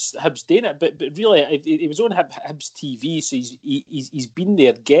Hibs doing it, but really it was on Hibs TV, so he's been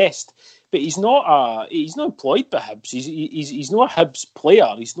their guest, but he's not employed by Hibs. He's not a Hibs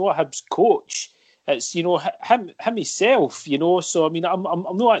player. He's not a Hibs coach. It's him himself. So I mean, I'm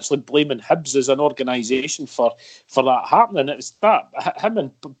not actually blaming Hibs as an organisation for that happening. It's that him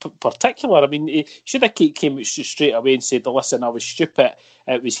in particular. I mean, he should have came straight away and said, "Listen, I was stupid.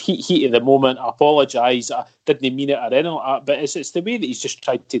 It was heat of the moment. I apologise. I didn't mean it or anything like that." But it's the way that he's just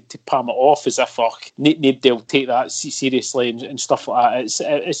tried to palm it off as if nobody will take that seriously and stuff like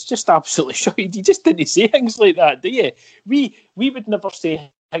that. It's just absolutely shocking. You just didn't say things like that, do you? We would never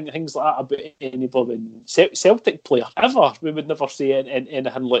say things like that about any blooming Celtic player ever. We would never say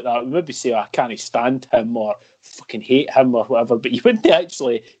anything like that. We maybe say, I can't stand him or fucking hate him or whatever, but you wouldn't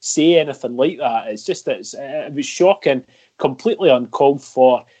actually say anything like that. It's just that it was shocking, completely uncalled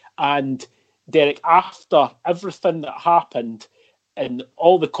for. And Derek, after everything that happened and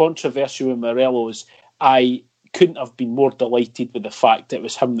all the controversy with Morelos, I couldn't have been more delighted with the fact that it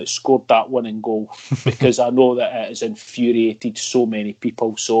was him that scored that winning goal, because I know that it has infuriated so many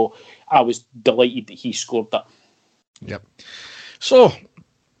people. So I was delighted that he scored that. Yep. So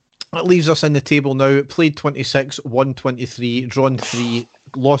that leaves us in the table now. Played 26, won 23, drawn 3,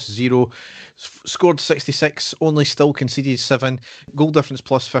 lost 0, scored 66, only still conceded 7, goal difference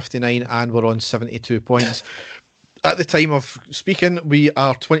plus 59, and we're on 72 points. At the time of speaking, we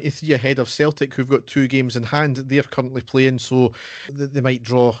are 23 ahead of Celtic, who've got 2 games in hand. They're currently playing, so they might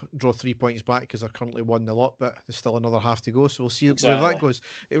draw 3 points back because they're currently 1-0 up, but there's still another half to go. So we'll see where that goes.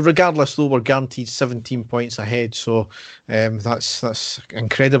 Regardless, though, we're guaranteed 17 points ahead. So that's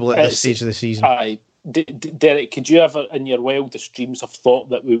incredible at this stage of the season. Derek, could you ever, in your wildest dreams, have thought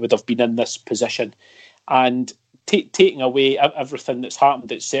that we would have been in this position? And taking away everything that's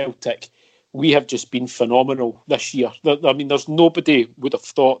happened at Celtic, we have just been phenomenal this year. I mean, there's nobody would have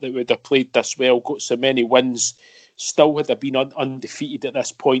thought that we would have played this well, got so many wins, still would have been undefeated at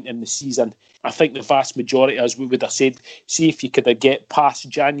this point in the season. I think the vast majority, as we would have said, see if you could get past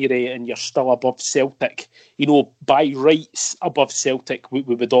January and you're still above Celtic, by rights above Celtic, we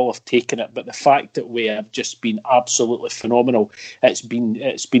would all have taken it. But the fact that we have just been absolutely phenomenal, it's been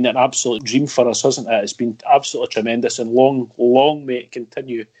an absolute dream for us, hasn't it? It's been absolutely tremendous, and long may it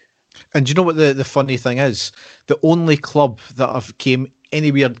continue. And do you know what the funny thing is? The only club that have came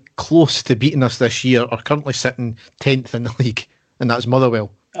anywhere close to beating us this year are currently sitting 10th in the league, and that's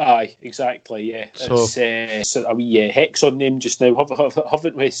Motherwell. Aye, exactly, yeah. So it's a wee hex on them just now,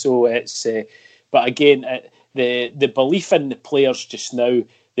 haven't we? So it's... but again, the belief in the players just now,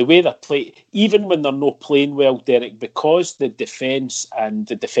 the way they play, even when they're not playing well, Derek, because the defence and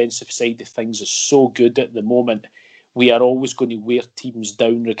the defensive side of things is so good at the moment, we are always going to wear teams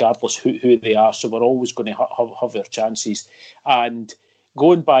down regardless who they are. So we're always going to have our chances. And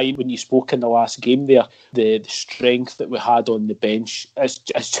going by when you spoke in the last game there, the strength that we had on the bench,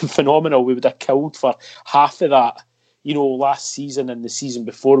 it's phenomenal. We would have killed for half of that, last season and the season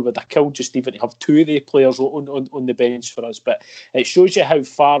before. We would have killed just even to have 2 of the players on the bench for us. But it shows you how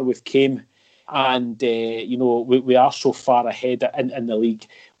far we've came. And, we are so far ahead in the league.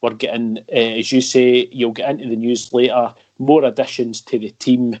 We're getting, as you say, you'll get into the news later, more additions to the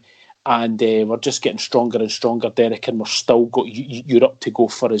team, and we're just getting stronger and stronger, Derek, and we're still got Europe to go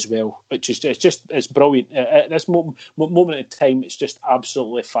for as well, which is it's brilliant. At this moment in time, it's just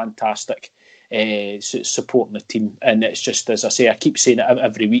absolutely fantastic supporting the team. And it's just, as I say, I keep saying it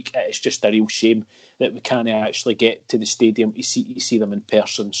every week, it's just a real shame that we can't actually get to the stadium to see them in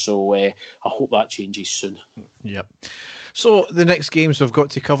person. So I hope that changes soon. Yep. So the next games we've got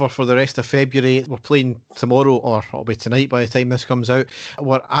to cover for the rest of February, we're playing tomorrow, or it'll be tonight by the time this comes out.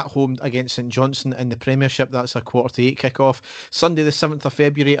 We're at home against St Johnstone in the Premiership. That's a 7:45 kick-off. Sunday the 7th of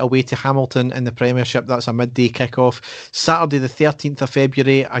February away to Hamilton in the Premiership. That's a midday kick-off. Saturday the 13th of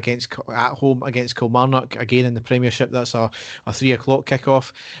February at home against Kilmarnock, again in the Premiership. That's a 3 o'clock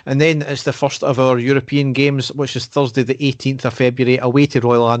kick-off. And then it's the first of our European games, which is Thursday the 18th of February away to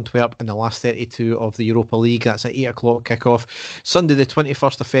Royal Antwerp in the last 32 of the Europa League. That's an 8 o'clock kick-off. Sunday the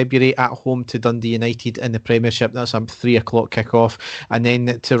 21st of February at home to Dundee United in the Premiership. That's a 3 o'clock kick-off. And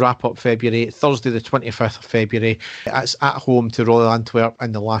then to wrap up February, Thursday the 25th of February, it's at home to Royal Antwerp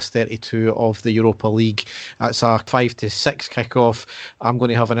in the last 32 of the Europa League. That's a 5 to 6 kick-off. I'm going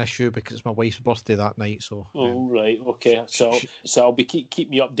to have an issue because it's my wife's birthday that night. So. Oh, right, okay. So I'll be keep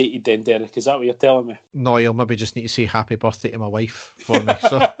me updated then, Derek. Is that what you're telling me? No, you'll maybe just need to say happy birthday to my wife for me.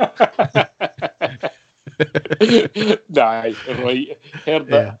 So. Nah, right. Heard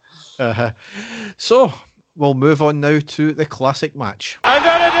that. Yeah. So we'll move on now to the classic match. And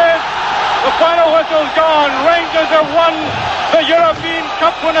then it is! The final whistle's gone. Rangers have won the European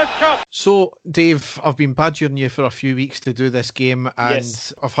Cup Winners' Cup. So, Dave, I've been badgering you for a few weeks to do this game, and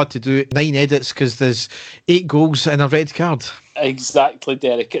yes, I've had to do 9 edits because there's 8 goals and a red card. Exactly,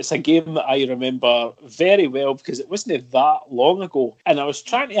 Derek. It's a game that I remember very well because it wasn't that long ago. And I was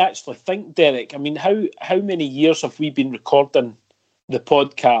trying to actually think, Derek, I mean, how many years have we been recording the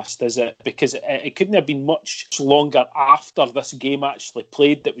podcast? Is it because it couldn't have been much longer after this game actually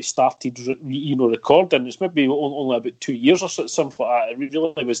played that we started recording? It's maybe only about 2 years or something like that. It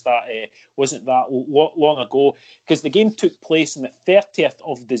really wasn't that long ago, because the game took place on the 30th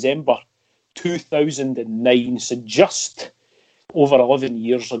of December 2009, so just over 11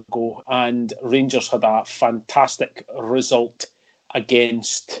 years ago, and Rangers had a fantastic result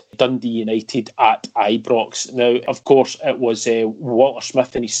against Dundee United at Ibrox. Now, of course, it was Walter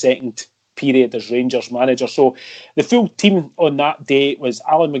Smith in his second period as Rangers manager. So the full team on that day was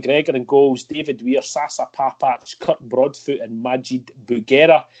Alan McGregor in goals, David Weir, Sasa Papac, Kurt Broadfoot and Majid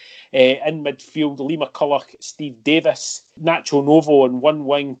Bugera. In midfield, Lee McCulloch, Steve Davis, Nacho Novo on one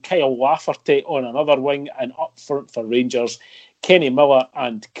wing, Kyle Lafferty on another wing, and up front for Rangers, Kenny Miller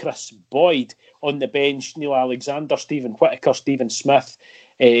and Chris Boyd. On the bench, Neil Alexander, Stephen Whittaker, Stephen Smith,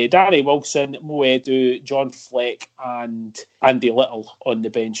 Danny Wilson, Mo Edu, John Fleck and Andy Little on the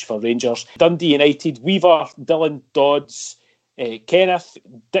bench for Rangers. Dundee United, Weaver, Dylan Dodds, Kenneth,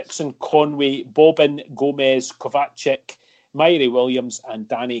 Dixon Conway, Bobbin, Gomez, Kovacic, Myrie Williams and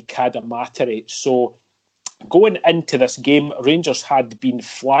Danny Cadamateri. So going into this game, Rangers had been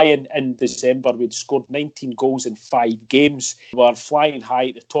flying in December. We'd scored 19 goals in 5 games. We were flying high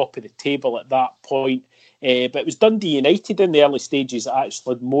at the top of the table at that point. But it was Dundee United in the early stages that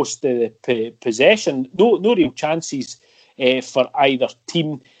actually had most of the possession. No real chances for either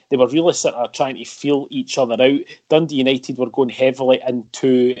team. They were really sort of trying to feel each other out. Dundee United were going heavily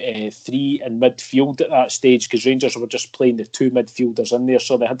into 3 in midfield at that stage because Rangers were just playing the 2 midfielders in there.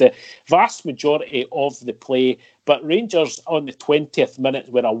 So they had the vast majority of the play. But Rangers on the 20th minute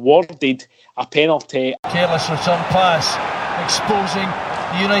were awarded a penalty. Careless return pass, exposing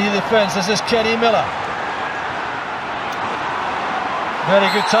the United defence. This is Kenny Miller. Very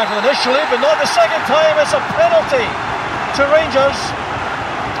good tackle initially, but not the second time. It's a penalty to Rangers.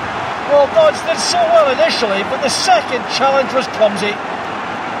 Well, Dodds did so well initially, but the second challenge was clumsy.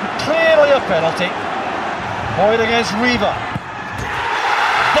 Clearly a penalty. Boyd against Weaver.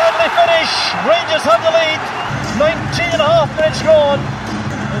 Deadly finish. Rangers have the lead. 19 and a half minutes gone.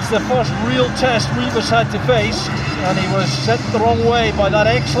 It's the first real test Weaver's had to face, and he was sent the wrong way by that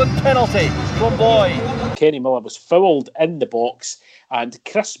excellent penalty from Boyd. Kenny Miller was fouled in the box, and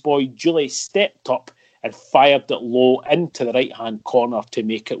Chris Boyd duly stepped up and fired it low into the right-hand corner to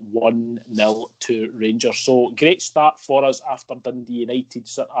make it 1-0 to Rangers. So great start for us after Dundee United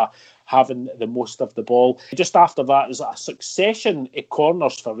sort of having the most of the ball. Just after that, was a succession of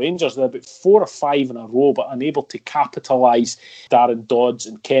corners for Rangers. There were about 4 or 5 in a row, but unable to capitalise. Darren Dodds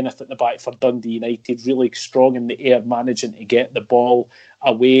and Kenneth at the back for Dundee United, really strong in the air, managing to get the ball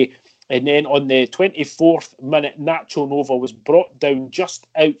away. And then on the 24th minute, Nacho Novo was brought down just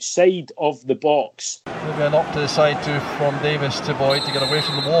outside of the box. Maybe a knock to the side too from Davis to Boyd to get away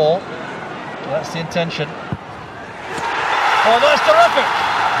from the wall. That's the intention. Oh, that's terrific!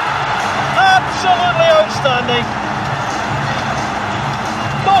 Absolutely outstanding.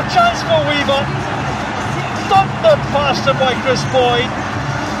 No chance for Weaver. Thundered past him by Chris Boyd.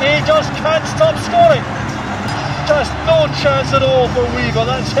 He just can't stop scoring. Just no chance at all for Weaver.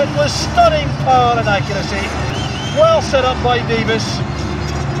 That's hit with stunning power and accuracy. Well set up by Davis.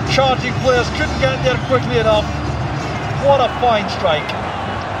 Charging players couldn't get there quickly enough. What a fine strike.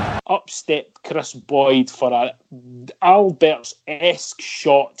 Up stepped Chris Boyd for an Alberts-esque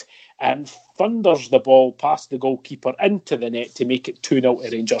shot and thunders the ball past the goalkeeper into the net to make it 2-0 to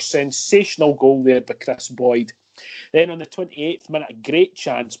Rangers. Sensational goal there by Chris Boyd. Then on the 28th minute, a great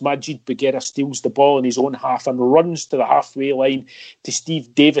chance. Majid Bouguerra steals the ball in his own half and runs to the halfway line to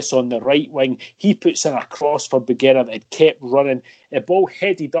Steve Davis on the right wing. He puts in a cross for Bouguerra that had kept running. The ball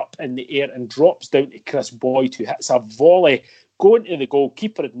headed up in the air and drops down to Chris Boyd, who hits a volley going to the goal.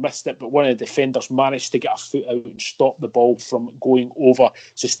 Keeper had missed it, but one of the defenders managed to get a foot out and stop the ball from going over.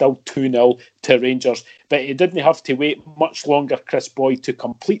 So still 2-0 to Rangers. But he didn't have to wait much longer, Chris Boyd, to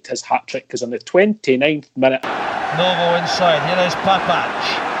complete his hat-trick, because on the 29th minute... Novo inside, here is Papac.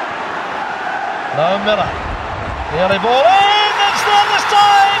 Now Miller. The early ball in, it's there this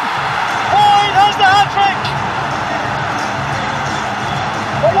time! Boyd has the hat-trick!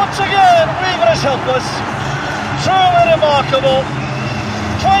 But once again, Weaver is helpless. Truly remarkable.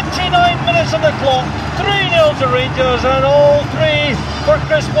 29 minutes on the clock, 3-0 to Rangers, and all three for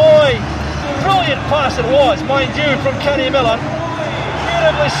Chris Boyd. Brilliant pass it was, mind you, from Kenny Miller.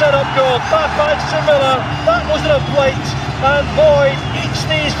 Beautifully set up goal. Papac to Miller. That wasn't a plate, and Boyd eats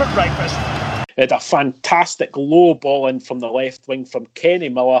these for breakfast. Had a fantastic low ball in from the left wing from Kenny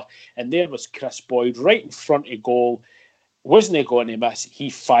Miller, and there was Chris Boyd right in front of goal. Wasn't he going to miss? He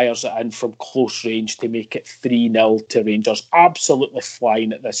fires it in from close range to make it 3-0 to Rangers. Absolutely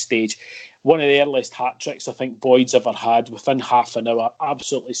flying at this stage. One of the earliest hat-tricks I think Boyd's ever had within half an hour.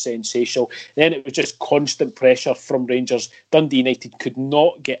 Absolutely sensational. Then it was just constant pressure from Rangers. Dundee United could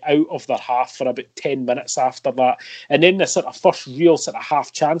not get out of their half for about 10 minutes after that. And then the sort of first real sort of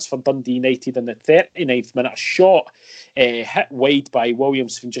half chance for Dundee United in the 39th minute, a shot hit wide by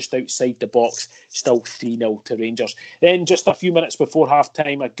Williams from just outside the box. Still 3-0 to Rangers. Then just a few minutes before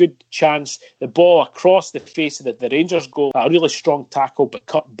half-time, a good chance. The ball across the face of the Rangers goal. A really strong tackle, but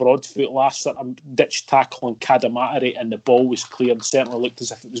cut Broadfoot last sort of ditch tackle on Cadamarteri, and the ball was cleared. Certainly looked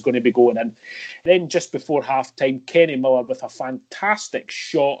as if it was going to be going in. Then just before half-time, Kenny Miller with a fantastic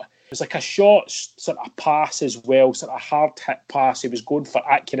shot. It was like a short sort of pass as well, sort of hard hit pass. He was going for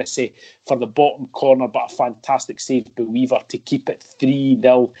accuracy for the bottom corner, but a fantastic save by Weaver to keep it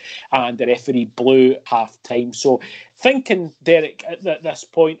 3-0, and the referee blew half-time. So thinking, Derek, at this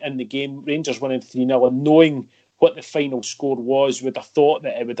point in the game, Rangers winning 3-0 and knowing what the final score was, would have thought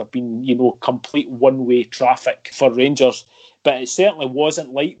that it would have been, complete one-way traffic for Rangers. But it certainly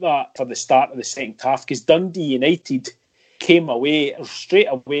wasn't like that for the start of the second half, because Dundee United came away straight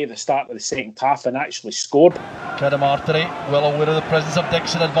away at the start of the second half and actually scored. Cadamarteri, well aware of the presence of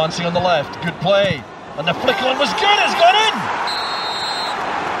Dixon advancing on the left. Good play. And the flick on was good. It's gone in.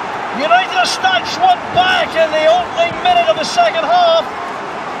 United have snatched one back in the opening minute of the second half.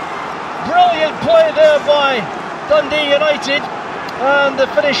 Brilliant play there by Dundee United. And the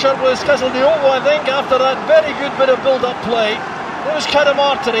finisher was Castelnuovo, I think, after that very good bit of build-up play. There was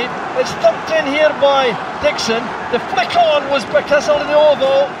Cadamarteri. It's thumped in here by Dixon. The flick on was by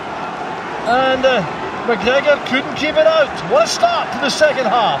Castelnuovo. And McGregor couldn't keep it out. What a start to the second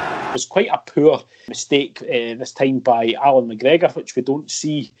half. It was quite a poor mistake this time by Alan McGregor, which we don't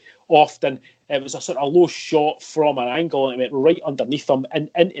see often. It was a sort of low shot from an angle and it went right underneath him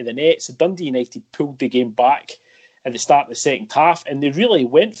and into the net. So Dundee United pulled the game back at the start of the second half, and they really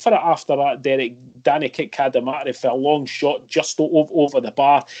went for it after that. Derek, Danny kicked Cadamarteri for a long shot just over the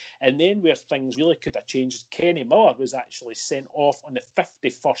bar, and then where things really could have changed, Kenny Miller was actually sent off on the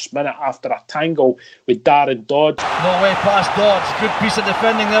 51st minute after a tangle with Darren Dodds. No way past Dodds. Good piece of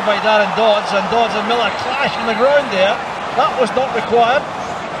defending there by Darren Dodds, and Dodds and Miller clash on the ground there. That was not required.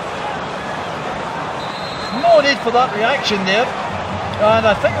 No need for that reaction there, and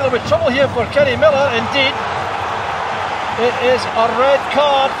I think there'll be trouble here for Kenny Miller. Indeed, it is a red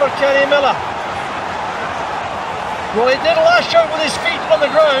card for Kenny Miller. Well, he did lash out with his feet on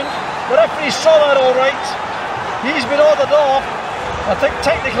the ground. The referee saw that all right. He's been ordered off. I think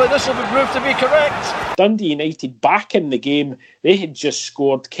technically this will be proved to be correct. Dundee United back in the game. They had just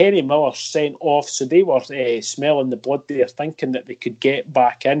scored. Kenny Miller sent off, so they were smelling the blood there, thinking that they could get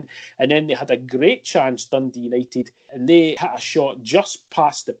back in. And then they had a great chance, Dundee United, and they hit a shot just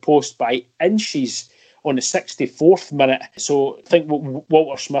past the post by inches on the 64th minute. So I think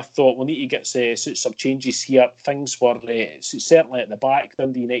Walter Smith thought, we'll need to get some changes here. Things were certainly at the back.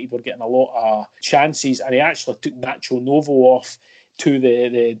 Dundee United were getting a lot of chances, and he actually took Nacho Novo off to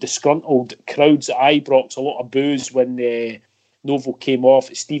the disgruntled crowds at Ibrox. A lot of boos when Novo came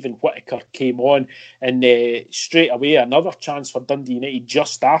off. Stephen Whittaker came on, and straight away another chance for Dundee United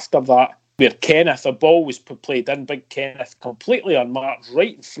just after that, where Kenneth, a ball was played in, big Kenneth, completely unmarked,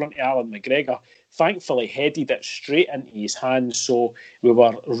 right in front of Alan McGregor, thankfully headed it straight into his hands, so we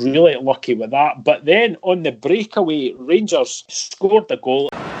were really lucky with that. But then on the breakaway, Rangers scored a goal.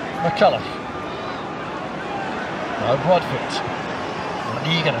 McCulloch. Now Broadfoot. And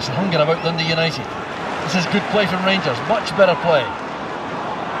eagerness and hunger about Dundee United. This is good play from Rangers, much better play.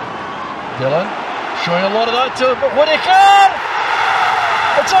 Dillon showing a lot of that to him, but Whittaker!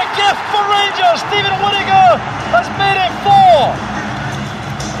 It's a gift for Rangers! Stephen Whittaker has made it 4!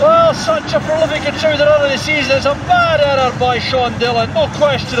 Well, such a prolific contributor early in the season. It's a bad error by Sean Dillon, no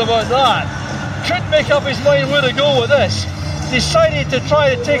question about that. Couldn't make up his mind where to go with this. Decided to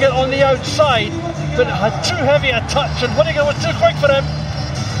try to take it on the outside, but had too heavy a touch, and Whittaker was too quick for him.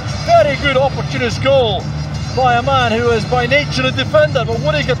 Very good opportunist goal by a man who is by nature a defender, but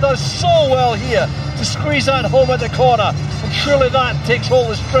Whittaker does so well here to squeeze that home at the corner, and surely that takes all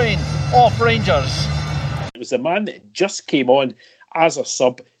the strain off Rangers. It was a man that just came on as a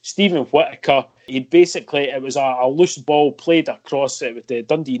sub, Stephen Whittaker. It was a loose ball played across it with the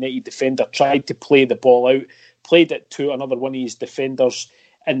Dundee United defender, tried to play the ball out, played it to another one of his defenders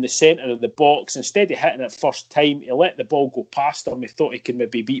in the centre of the box. Instead of hitting it first time, he let the ball go past him. He thought he could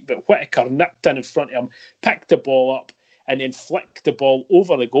maybe beat, but Whittaker nipped in front of him, picked the ball up, and then flicked the ball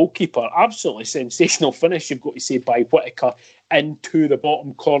over the goalkeeper. Absolutely sensational finish, you've got to say, by Whittaker into the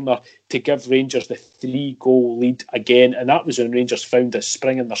bottom corner to give Rangers the 3-goal lead again. And that was when Rangers found a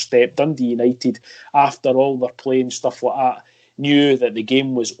spring in their step. Dundee United, after all their play and stuff like that, knew that the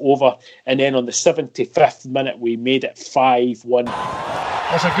game was over. And then on the 75th minute, we made it 5-1.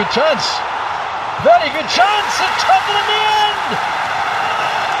 That's a good chance. Very good chance. It turned it in the end.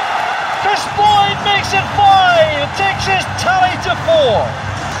 Chris Boyd makes it 5. It takes his tally to 4.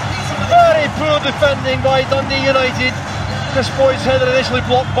 Very poor defending by Dundee United. Chris Boyd's header initially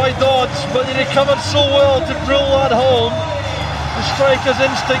blocked by Dodds, but he recovered so well to drill that home. The striker's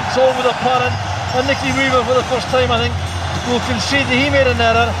instincts all with apparent, and Nicky Weaver for the first time, I think, will concede that he made an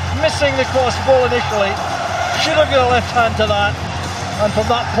error, missing the cross ball initially. Should have got a left hand to that, and from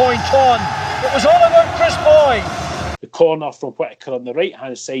that point on, it was all about Chris Boyd. The corner from Whittaker on the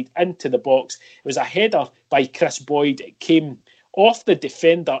right-hand side into the box. It was a header by Chris Boyd. It came off the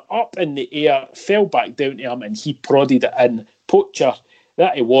defender, up in the air, fell back down to him, and he prodded it in. Poacher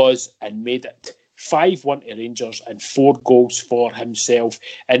that he was, and made it 5-1 to Rangers and 4 goals for himself.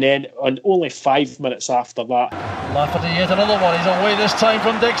 And then on only 5 minutes after that, Lafferty yet another one. He's away this time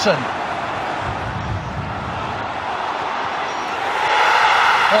from Dixon.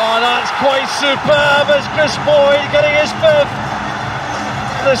 Oh, that's quite superb as Chris Boyd getting his 5th.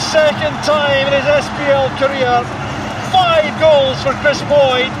 The second time in his SPL career. 5 goals for Chris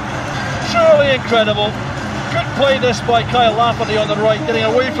Boyd. Truly incredible. Good play this by Kyle Lafferty on the right, getting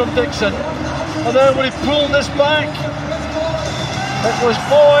away from Dixon. And then when he pulled this back, it was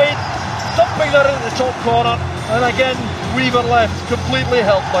Boyd dumping that into the top corner. And again, Weaver left completely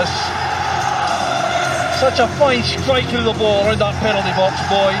helpless. Such a fine strike through the ball around that penalty box,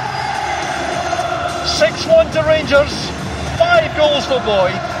 Boyd. 6-1 to Rangers. 5 goals for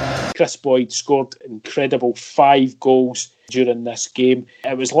Boyd. Chris Boyd scored incredible 5 goals during this game.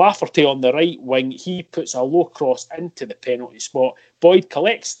 It was Lafferty on the right wing. He puts a low cross into the penalty spot. Boyd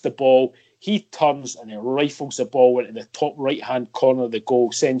collects the ball. He turns and he rifles the ball into the top right-hand corner of the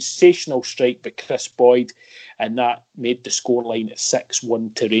goal. Sensational strike by Chris Boyd, and that made the scoreline at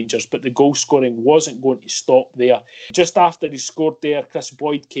 6-1 to Rangers. But the goal scoring wasn't going to stop there. Just after he scored there, Chris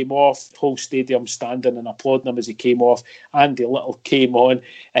Boyd came off, the whole stadium standing and applauding him as he came off. Andy Little came on,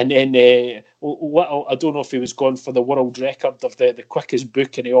 and then Little, I don't know if he was going for the world record of the quickest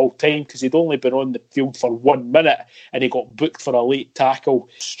booking of all time, because he'd only been on the field for 1 minute and he got booked for a late tackle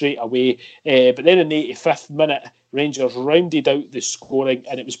straight away. But then in the 85th minute, Rangers rounded out the scoring,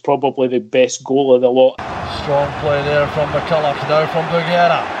 and it was probably the best goal of the lot. Strong play there from McCulloch, now from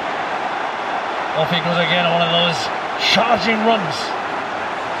Bugera. Off he goes again on one of those charging runs.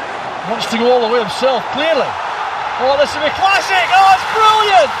 Wants to go all the way himself, clearly. Oh, this will be classic! Oh, it's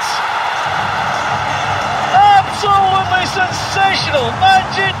brilliant! Absolutely sensational!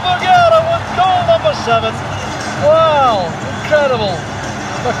 Majid Bugera with goal number 7. Wow, incredible.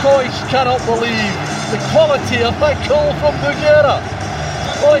 McCoy cannot believe the quality of that goal from Bugera.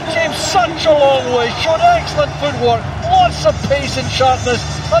 Well, it came such a long way, showed excellent footwork, lots of pace and sharpness,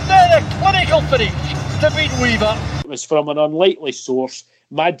 and then a clinical finish to beat Weaver. It was from an unlikely source,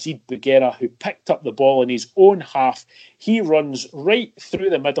 Majid Bugera, who picked up the ball in his own half. He runs right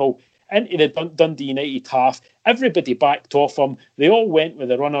through the middle into the Dundee United half. Everybody backed off him. They all went with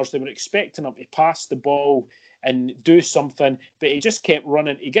the runners. They were expecting him to pass the ball and do something, but he just kept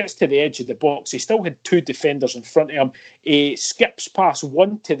running. He gets to the edge of the box. He still had 2 defenders in front of him. He skips past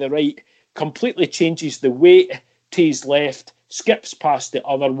one to the right, completely changes the weight to his left, skips past the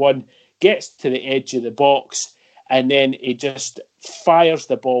other one, gets to the edge of the box, and then he just fires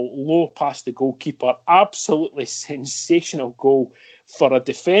the ball low past the goalkeeper. Absolutely sensational goal for a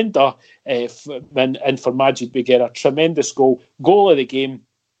defender and for Majid Bouguerra. Tremendous goal. Goal of the game.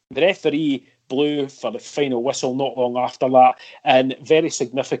 The referee blew for the final whistle not long after that. And very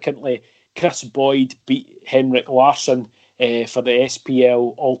significantly, Chris Boyd beat Henrik Larsson for the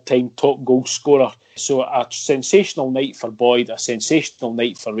SPL all-time top goal scorer. So a sensational night for Boyd, a sensational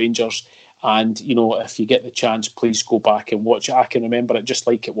night for Rangers. And, if you get the chance, please go back and watch it. I can remember it just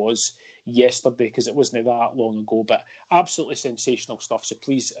like it was yesterday because it wasn't that long ago. But absolutely sensational stuff. So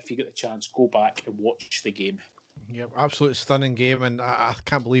please, if you get the chance, go back and watch the game. Yeah, absolutely stunning game, and I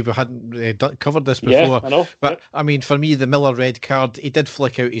can't believe we hadn't covered this before. Yeah, I know. But I mean, for me, the Miller red card, he did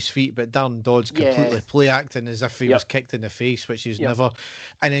flick out his feet, but Darren Dodds completely play acting as if he was kicked in the face, which he's never.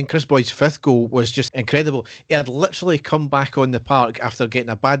 And then Chris Boyd's fifth goal was just incredible. He had literally come back on the park after getting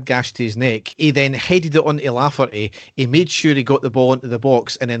a bad gash to his neck. He then headed it onto Lafferty. He made sure he got the ball into the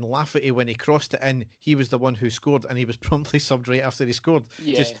box, and then Lafferty, when he crossed it in, he was the one who scored, and he was promptly subbed right after he scored.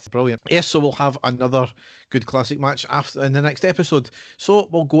 Just brilliant. Yes, so we'll have another good classic match after in the next episode. So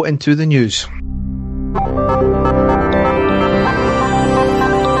we'll go into the news.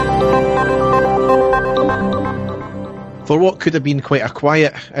 For what could have been quite a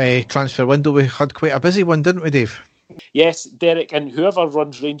quiet transfer window, we had quite a busy one, didn't we, Dave? Yes, Derek, and whoever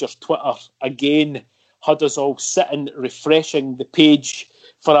runs Rangers Twitter again had us all sitting refreshing the page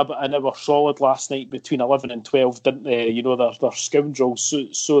for about an hour solid last night between 11 and 12, didn't they? They're scoundrels,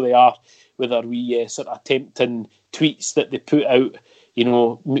 so they are, with their wee sort of tempting tweets that they put out,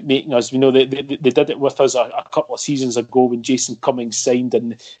 making us, they did it with us a couple of seasons ago when Jason Cummings signed,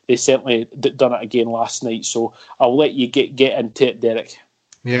 and they certainly done it again last night. So I'll let you get into it, Derek.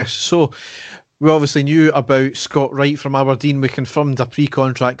 Yes, so we obviously knew about Scott Wright from Aberdeen. We confirmed a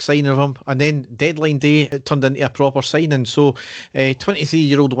pre-contract signing of him, and then deadline day it turned into a proper signing. So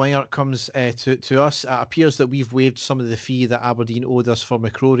 23-year-old winger comes to us. It appears that we've waived some of the fee that Aberdeen owed us for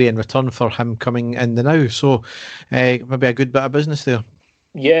McCrory in return for him coming in the now. So maybe a good bit of business there.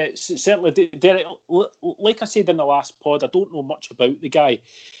 Yeah, certainly, Derek. Like I said in the last pod, I don't know much about the guy,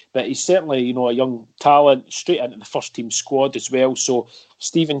 but he's certainly, a young talent, straight into the first team squad as well. So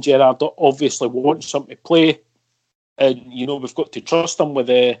Steven Gerrard obviously wants him to play, and we've got to trust him with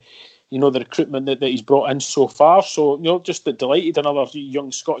the recruitment that he's brought in so far. So just delighted another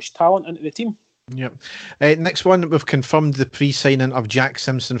young Scottish talent into the team. Yep. Next one, we've confirmed the pre-signing of Jack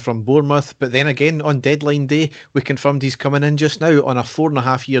Simpson from Bournemouth, but then again on deadline day we confirmed he's coming in just now on a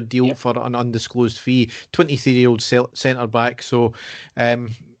 4.5-year deal for an undisclosed fee. 23-year-old centre back. So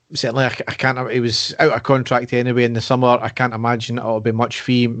certainly I can't. He was out of contract anyway in the summer. I can't imagine it'll be much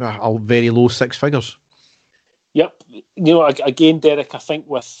fee. A very low six figures. Yep. Again, Derek, I think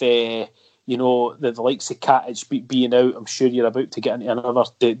with the likes of Katic being out, I'm sure you're about to get into another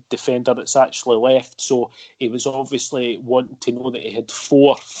defender that's actually left. So he was obviously wanting to know that he had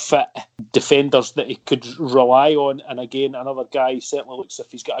 4 fit defenders that he could rely on. And again, another guy certainly looks as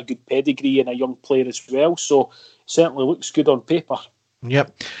if he's got a good pedigree and a young player as well. So certainly looks good on paper.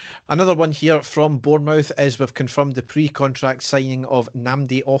 Yep. Another one here from Bournemouth is we've confirmed the pre-contract signing of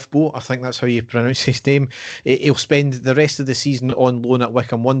Nnamdi Offbo. I think that's how you pronounce his name. He'll spend the rest of the season on loan at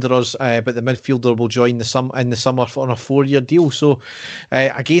Wycombe Wanderers, but the midfielder will join in the summer on a 4-year deal. So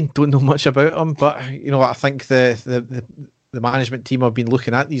again, don't know much about him, but I think the management team have been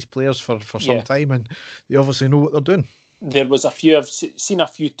looking at these players for some time, and they obviously know what they're doing. There was I've seen a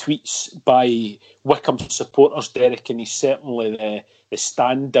few tweets by Wycombe supporters, Derek, and he's certainly the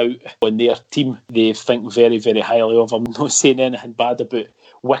standout on their team. They think very, very highly of him. Not saying anything bad about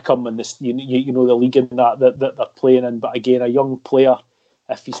Wycombe and this, the league and that they're playing in. But again, a young player,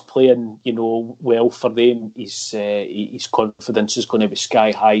 if he's playing, well for them, his confidence is going to be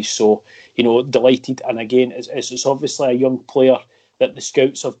sky high. So, delighted. And again, it's obviously a young player that the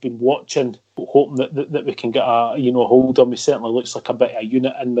scouts have been watching, hoping that we can get a hold of him. He certainly looks like a bit of a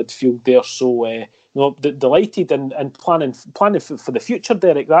unit in midfield there. So delighted and planning for the future,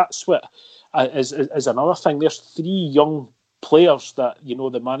 Derek. That's what is another thing. There's 3 young players that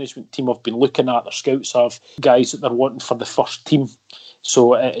the management team have been looking at. Their scouts have guys that they're wanting for the first team.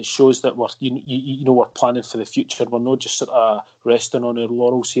 So it shows that we're we're planning for the future. We're not just sort of resting on our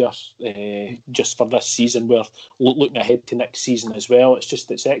laurels here just for this season. We're looking ahead to next season as well.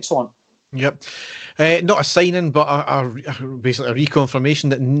 It's excellent. Yep. Not a signing, but basically a reconfirmation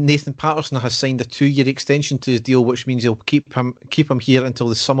that Nathan Patterson has signed a 2-year extension to his deal, which means he'll keep him here until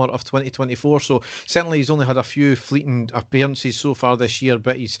the summer of 2024. So certainly he's only had a few fleeting appearances so far this year,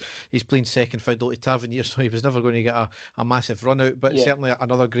 but he's playing second fiddle to Tavernier, so he was never going to get a massive run out. But certainly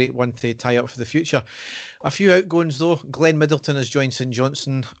another great one to tie up for the future. A few outgoings though. Glenn Middleton has joined St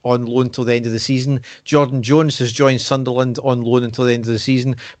Johnstone on loan till the end of the season. Jordan Jones has joined Sunderland on loan until the end of the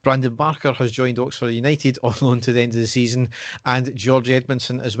season. Brandon Barker has joined Oxford United on loan to the end of the season, and George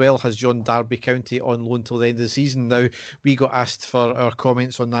Edmondson as well has joined Derby County on loan till the end of the season. Now, we got asked for our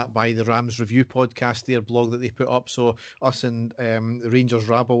comments on that by the Rams Review podcast, their blog that they put up, so us and the Rangers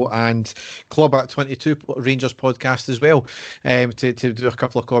Rabble and Club at 22 Rangers podcast as well, to do a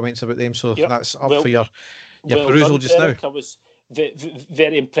couple of comments about them, so that's up for your perusal just now. I was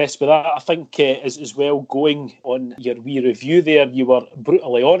very impressed with that. I think as well, going on your wee review there, you were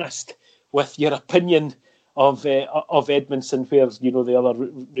brutally honest with your opinion of Edmondson, where the other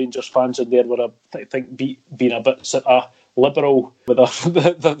Rangers fans in there were, I think, being a bit sort of liberal with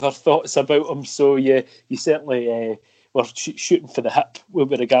their thoughts about him. So you certainly were shooting for the hip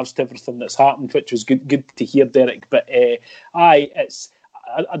with regards to everything that's happened, which was good to hear, Derek. But I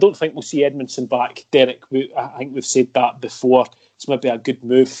don't think we'll see Edmondson back, Derek. I think we've said that before. It's maybe a good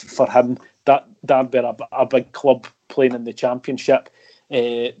move for him. That Derby are a big club playing in the Championship.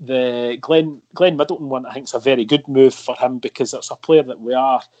 The Glenn Middleton one, I think, is a very good move for him, because it's a player that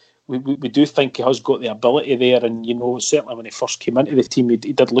we do think he has got the ability there. And certainly when he first came into the team, he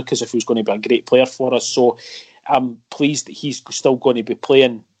did look as if he was going to be a great player for us. So I'm pleased that he's still going to be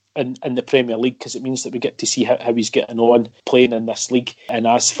playing in the Premier League, because it means that we get to see how he's getting on playing in this league. And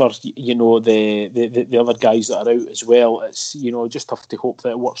as for the other guys that are out as well, it's just have to hope that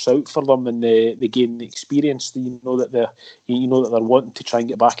it works out for them and they gain the experience that they're wanting to try and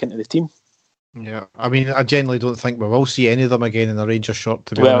get back into the team. Yeah, I mean, I generally don't think we will see any of them again in the Rangers shirt,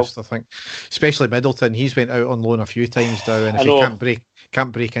 to be honest. I think, especially Middleton, he's went out on loan a few times now, and if he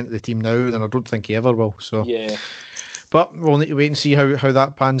can't break into the team now, then I don't think he ever will. So yeah. But we'll need to wait and see how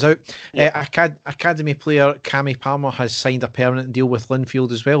that pans out. Yeah. Academy player Cammy Palmer has signed a permanent deal with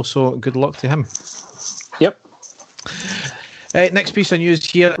Linfield as well, so good luck to him. Yep. Next piece of news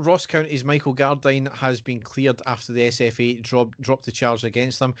here, Ross County's Michael Gardine has been cleared after the SFA dropped the charge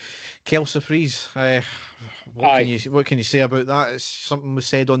against them. Quelle surprise. What can you say about that? Something was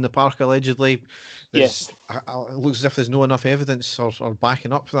said on the park allegedly. Yes. It looks as if there's no enough evidence or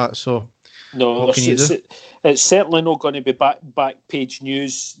backing up for that, so... No, it's certainly not going to be back page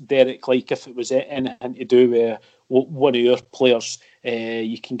news, Derek. Like if it was anything to do with one of your players,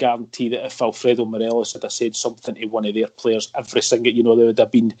 you can guarantee that if Alfredo Morelos had said something to one of their players, every single, there would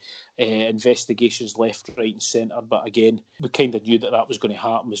have been investigations left, right, and centre. But again, we kind of knew that was going to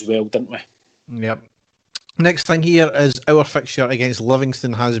happen as well, didn't we? Yep. Next thing here is our fixture against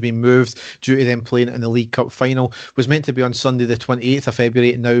Livingston has been moved due to them playing in the League Cup final. Was meant to be on Sunday the 28th of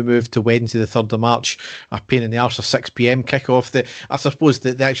February, now moved to Wednesday the 3rd of March. A pain in the arse, a 6pm kick-off. I suppose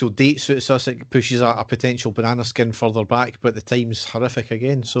the actual date suits us. It pushes a potential banana skin further back, but the time's horrific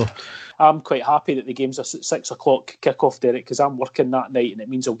again. So I'm quite happy that the game's a 6 o'clock kick-off, Derek, because I'm working that night and it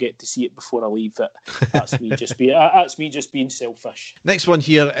means I'll get to see it before I leave. That's me just being selfish. Next one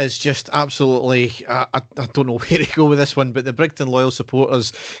here is just absolutely, I don't know where to go with this one, but the Brigton Loyal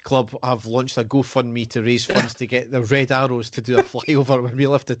Supporters Club have launched a GoFundMe to raise funds to get the Red Arrows to do a flyover when we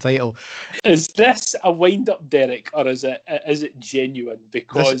lift the title. Is this a wind-up, Derek, or is it genuine?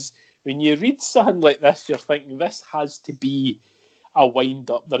 Because when you read something like this, you're thinking this has to be a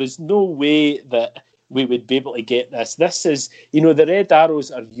wind-up. There is no way that we would be able to get this. This is, the Red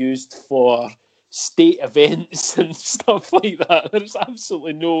Arrows are used for state events and stuff like that. There's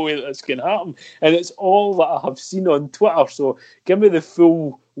absolutely no way that this can happen. And it's all that I have seen on Twitter. So give me the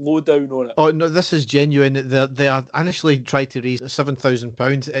full lowdown on it. Oh, no, this is genuine. They initially tried to raise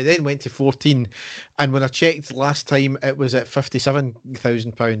 £7,000. It then went to 14. And when I checked last time, it was at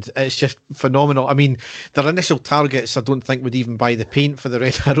 £57,000. It's just phenomenal. I mean, their initial targets, I don't think would even buy the paint for the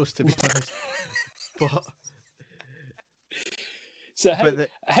Red Arrows, to be honest. But... So how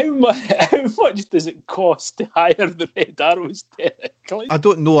much does it cost to hire the Red Arrows, Derek? I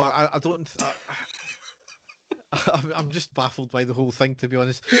don't know. I don't... I'm just baffled by the whole thing, to be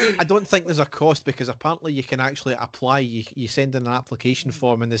honest. I don't think there's a cost, because apparently you can actually apply. You send in an application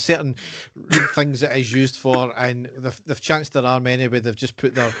form, and there's certain things that it's used for, and they've chanced their arm anyway. They've just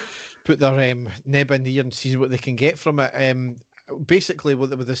put their neb in the ear and see what they can get from it. basically what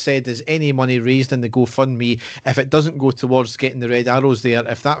they said is any money raised in the GoFundMe, if it doesn't go towards getting the red arrows there,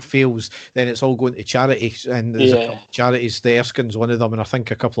 if that fails, then it's all going to charity. And there's a couple of charities, the Erskine's one of them, and I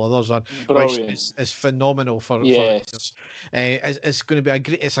think a couple others are, brilliant. Which is phenomenal for it's going to be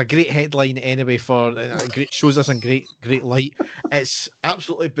a great headline anyway, for shows us in great light. It's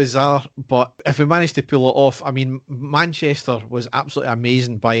absolutely bizarre, but if we manage to pull it off, I mean, Manchester was absolutely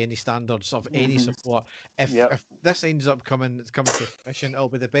amazing by any standards of any support. If this ends up coming to fruition, it'll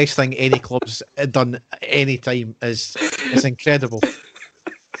be the best thing any club's done any time. It's incredible.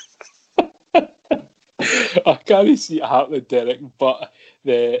 I can't see it happening, Derek, but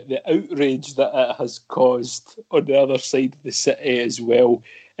the outrage that it has caused on the other side of the city as well,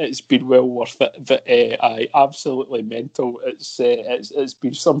 it's been well worth it. But absolutely mental. It's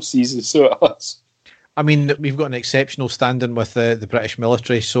been some season, so it has. I mean, we've got an exceptional standing with the British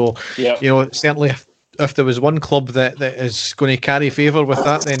military, so you know, certainly if there was one club that is going to carry favour with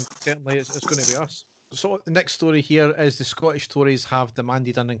that, then certainly it's going to be us. So the next story here is the Scottish Tories have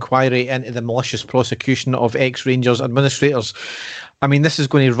demanded an inquiry into the malicious prosecution of ex-Rangers administrators. I mean, this is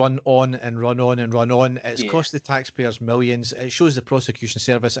going to run on and run on and run on. It's cost the taxpayers millions. It shows the prosecution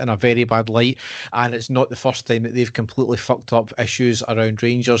service in a very bad light, and it's not the first time that they've completely fucked up issues around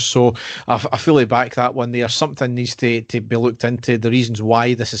Rangers. So I fully back that one there. Something needs to be looked into, the reasons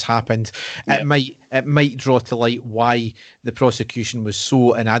why this has happened. It might draw to light why the prosecution was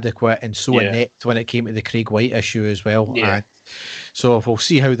so inadequate and so inept when it came to the Craig White issue as well. So we'll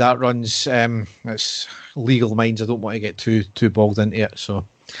see how that runs. It's legal minds. I don't want to get too bogged into it.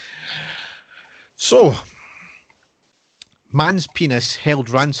 So man's penis held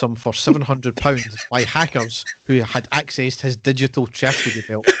ransom for £700 by hackers who had accessed his digital chastity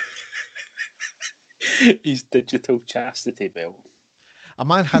belt. His digital chastity belt. A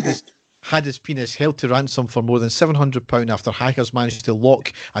man had his penis held to ransom for more than £700 after hackers managed to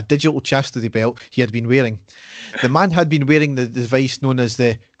lock a digital chastity belt he had been wearing. The man had been wearing the device known as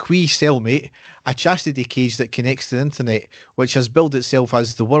the Qi Cellmate, a chastity cage that connects to the internet, which has billed itself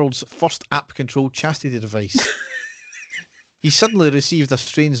as the world's first app-controlled chastity device. He suddenly received a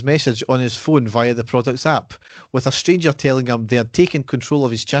strange message on his phone via the product's app, with a stranger telling him they had taken control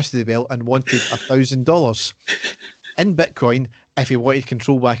of his chastity belt and wanted $1,000 in Bitcoin if he wanted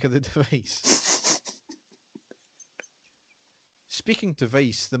control back of the device. Speaking to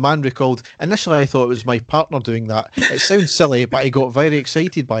Vice, the man recalled, "Initially I thought it was my partner doing that. It sounds silly, but I got very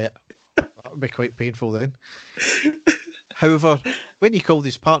excited by it." That would be quite painful then. However, when he called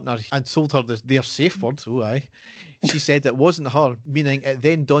his partner and told her their safe word, she said it wasn't her, meaning it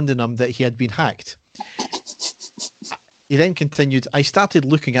then dawned on him that he had been hacked. He then continued, "I started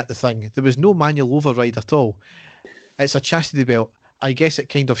looking at the thing. There was no manual override at all. It's a chastity belt. I guess it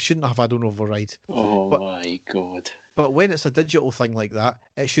kind of shouldn't have had an override." My God. But when it's a digital thing like that,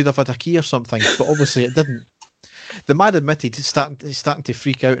 it should have had a key or something, but obviously it didn't. The man admitted he's starting to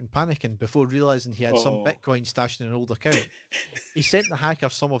freak out and panicking before realising he had some Bitcoin stashed in an old account. He sent the hacker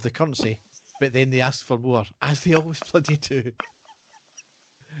some of the currency, but then they asked for more, as they always bloody do.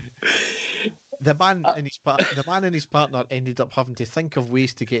 The man and his partner ended up having to think of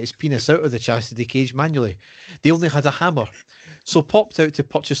ways to get his penis out of the chastity cage manually. They only had a hammer, so popped out to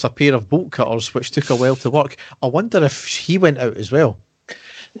purchase a pair of bolt cutters, which took a while to work. I wonder if he went out as well.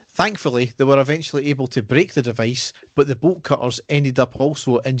 Thankfully, they were eventually able to break the device, but the bolt cutters ended up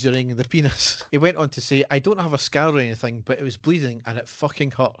also injuring the penis. He went on to say, "I don't have a scar or anything, but it was bleeding and it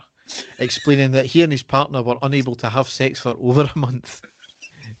fucking hurt," explaining that he and his partner were unable to have sex for over a month.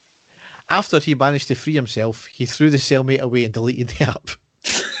 After he managed to free himself, he threw the cellmate away and deleted the app.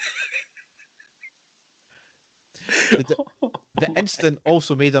 The incident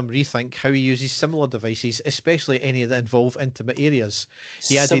also made him rethink how he uses similar devices, especially any that involve intimate areas.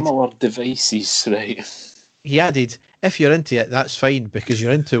 Similar devices, right? He added, "If you're into it, that's fine, because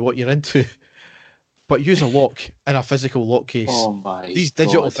you're into what you're into. But use a lock in a physical lock case. These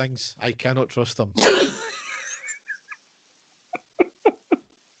digital things, I cannot trust them."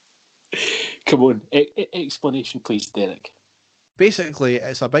 Come on, explanation please, Derek. Basically,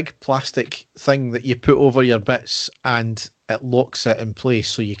 it's a big plastic thing that you put over your bits and it locks it in place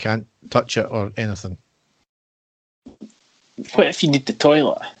so you can't touch it or anything. What if you need the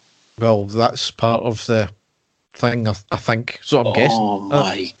toilet? Well, that's part of the thing, I think. So I'm guessing. Oh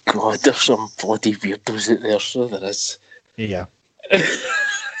my God, there's some bloody weirdos out there, so there is. Yeah.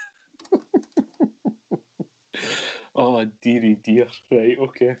 Oh, dearie dear. Right,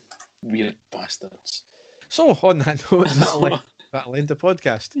 okay. Weird bastards. So, on that note, that'll end the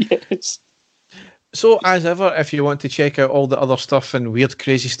podcast. Yes. So, as ever, if you want to check out all the other stuff and weird,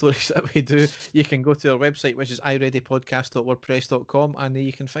 crazy stories that we do, you can go to our website, which is ireadypodcast.wordpress.com, and there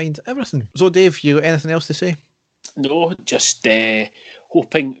you can find everything. So, Dave, you got anything else to say? No, just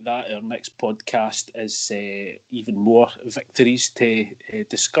hoping that our next podcast is even more victories to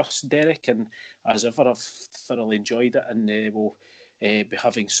discuss, Derek. And as ever, I've thoroughly enjoyed it, and we'll be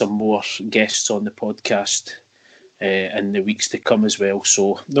having some more guests on the podcast in the weeks to come as well.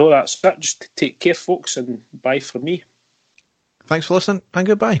 So, no, that's it. Just take care, folks, and bye from me. Thanks for listening, and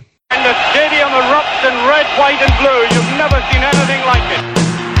goodbye. And the stadium erupts in red, white and blue. You've never seen anything like it.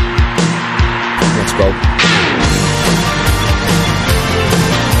 Let's go.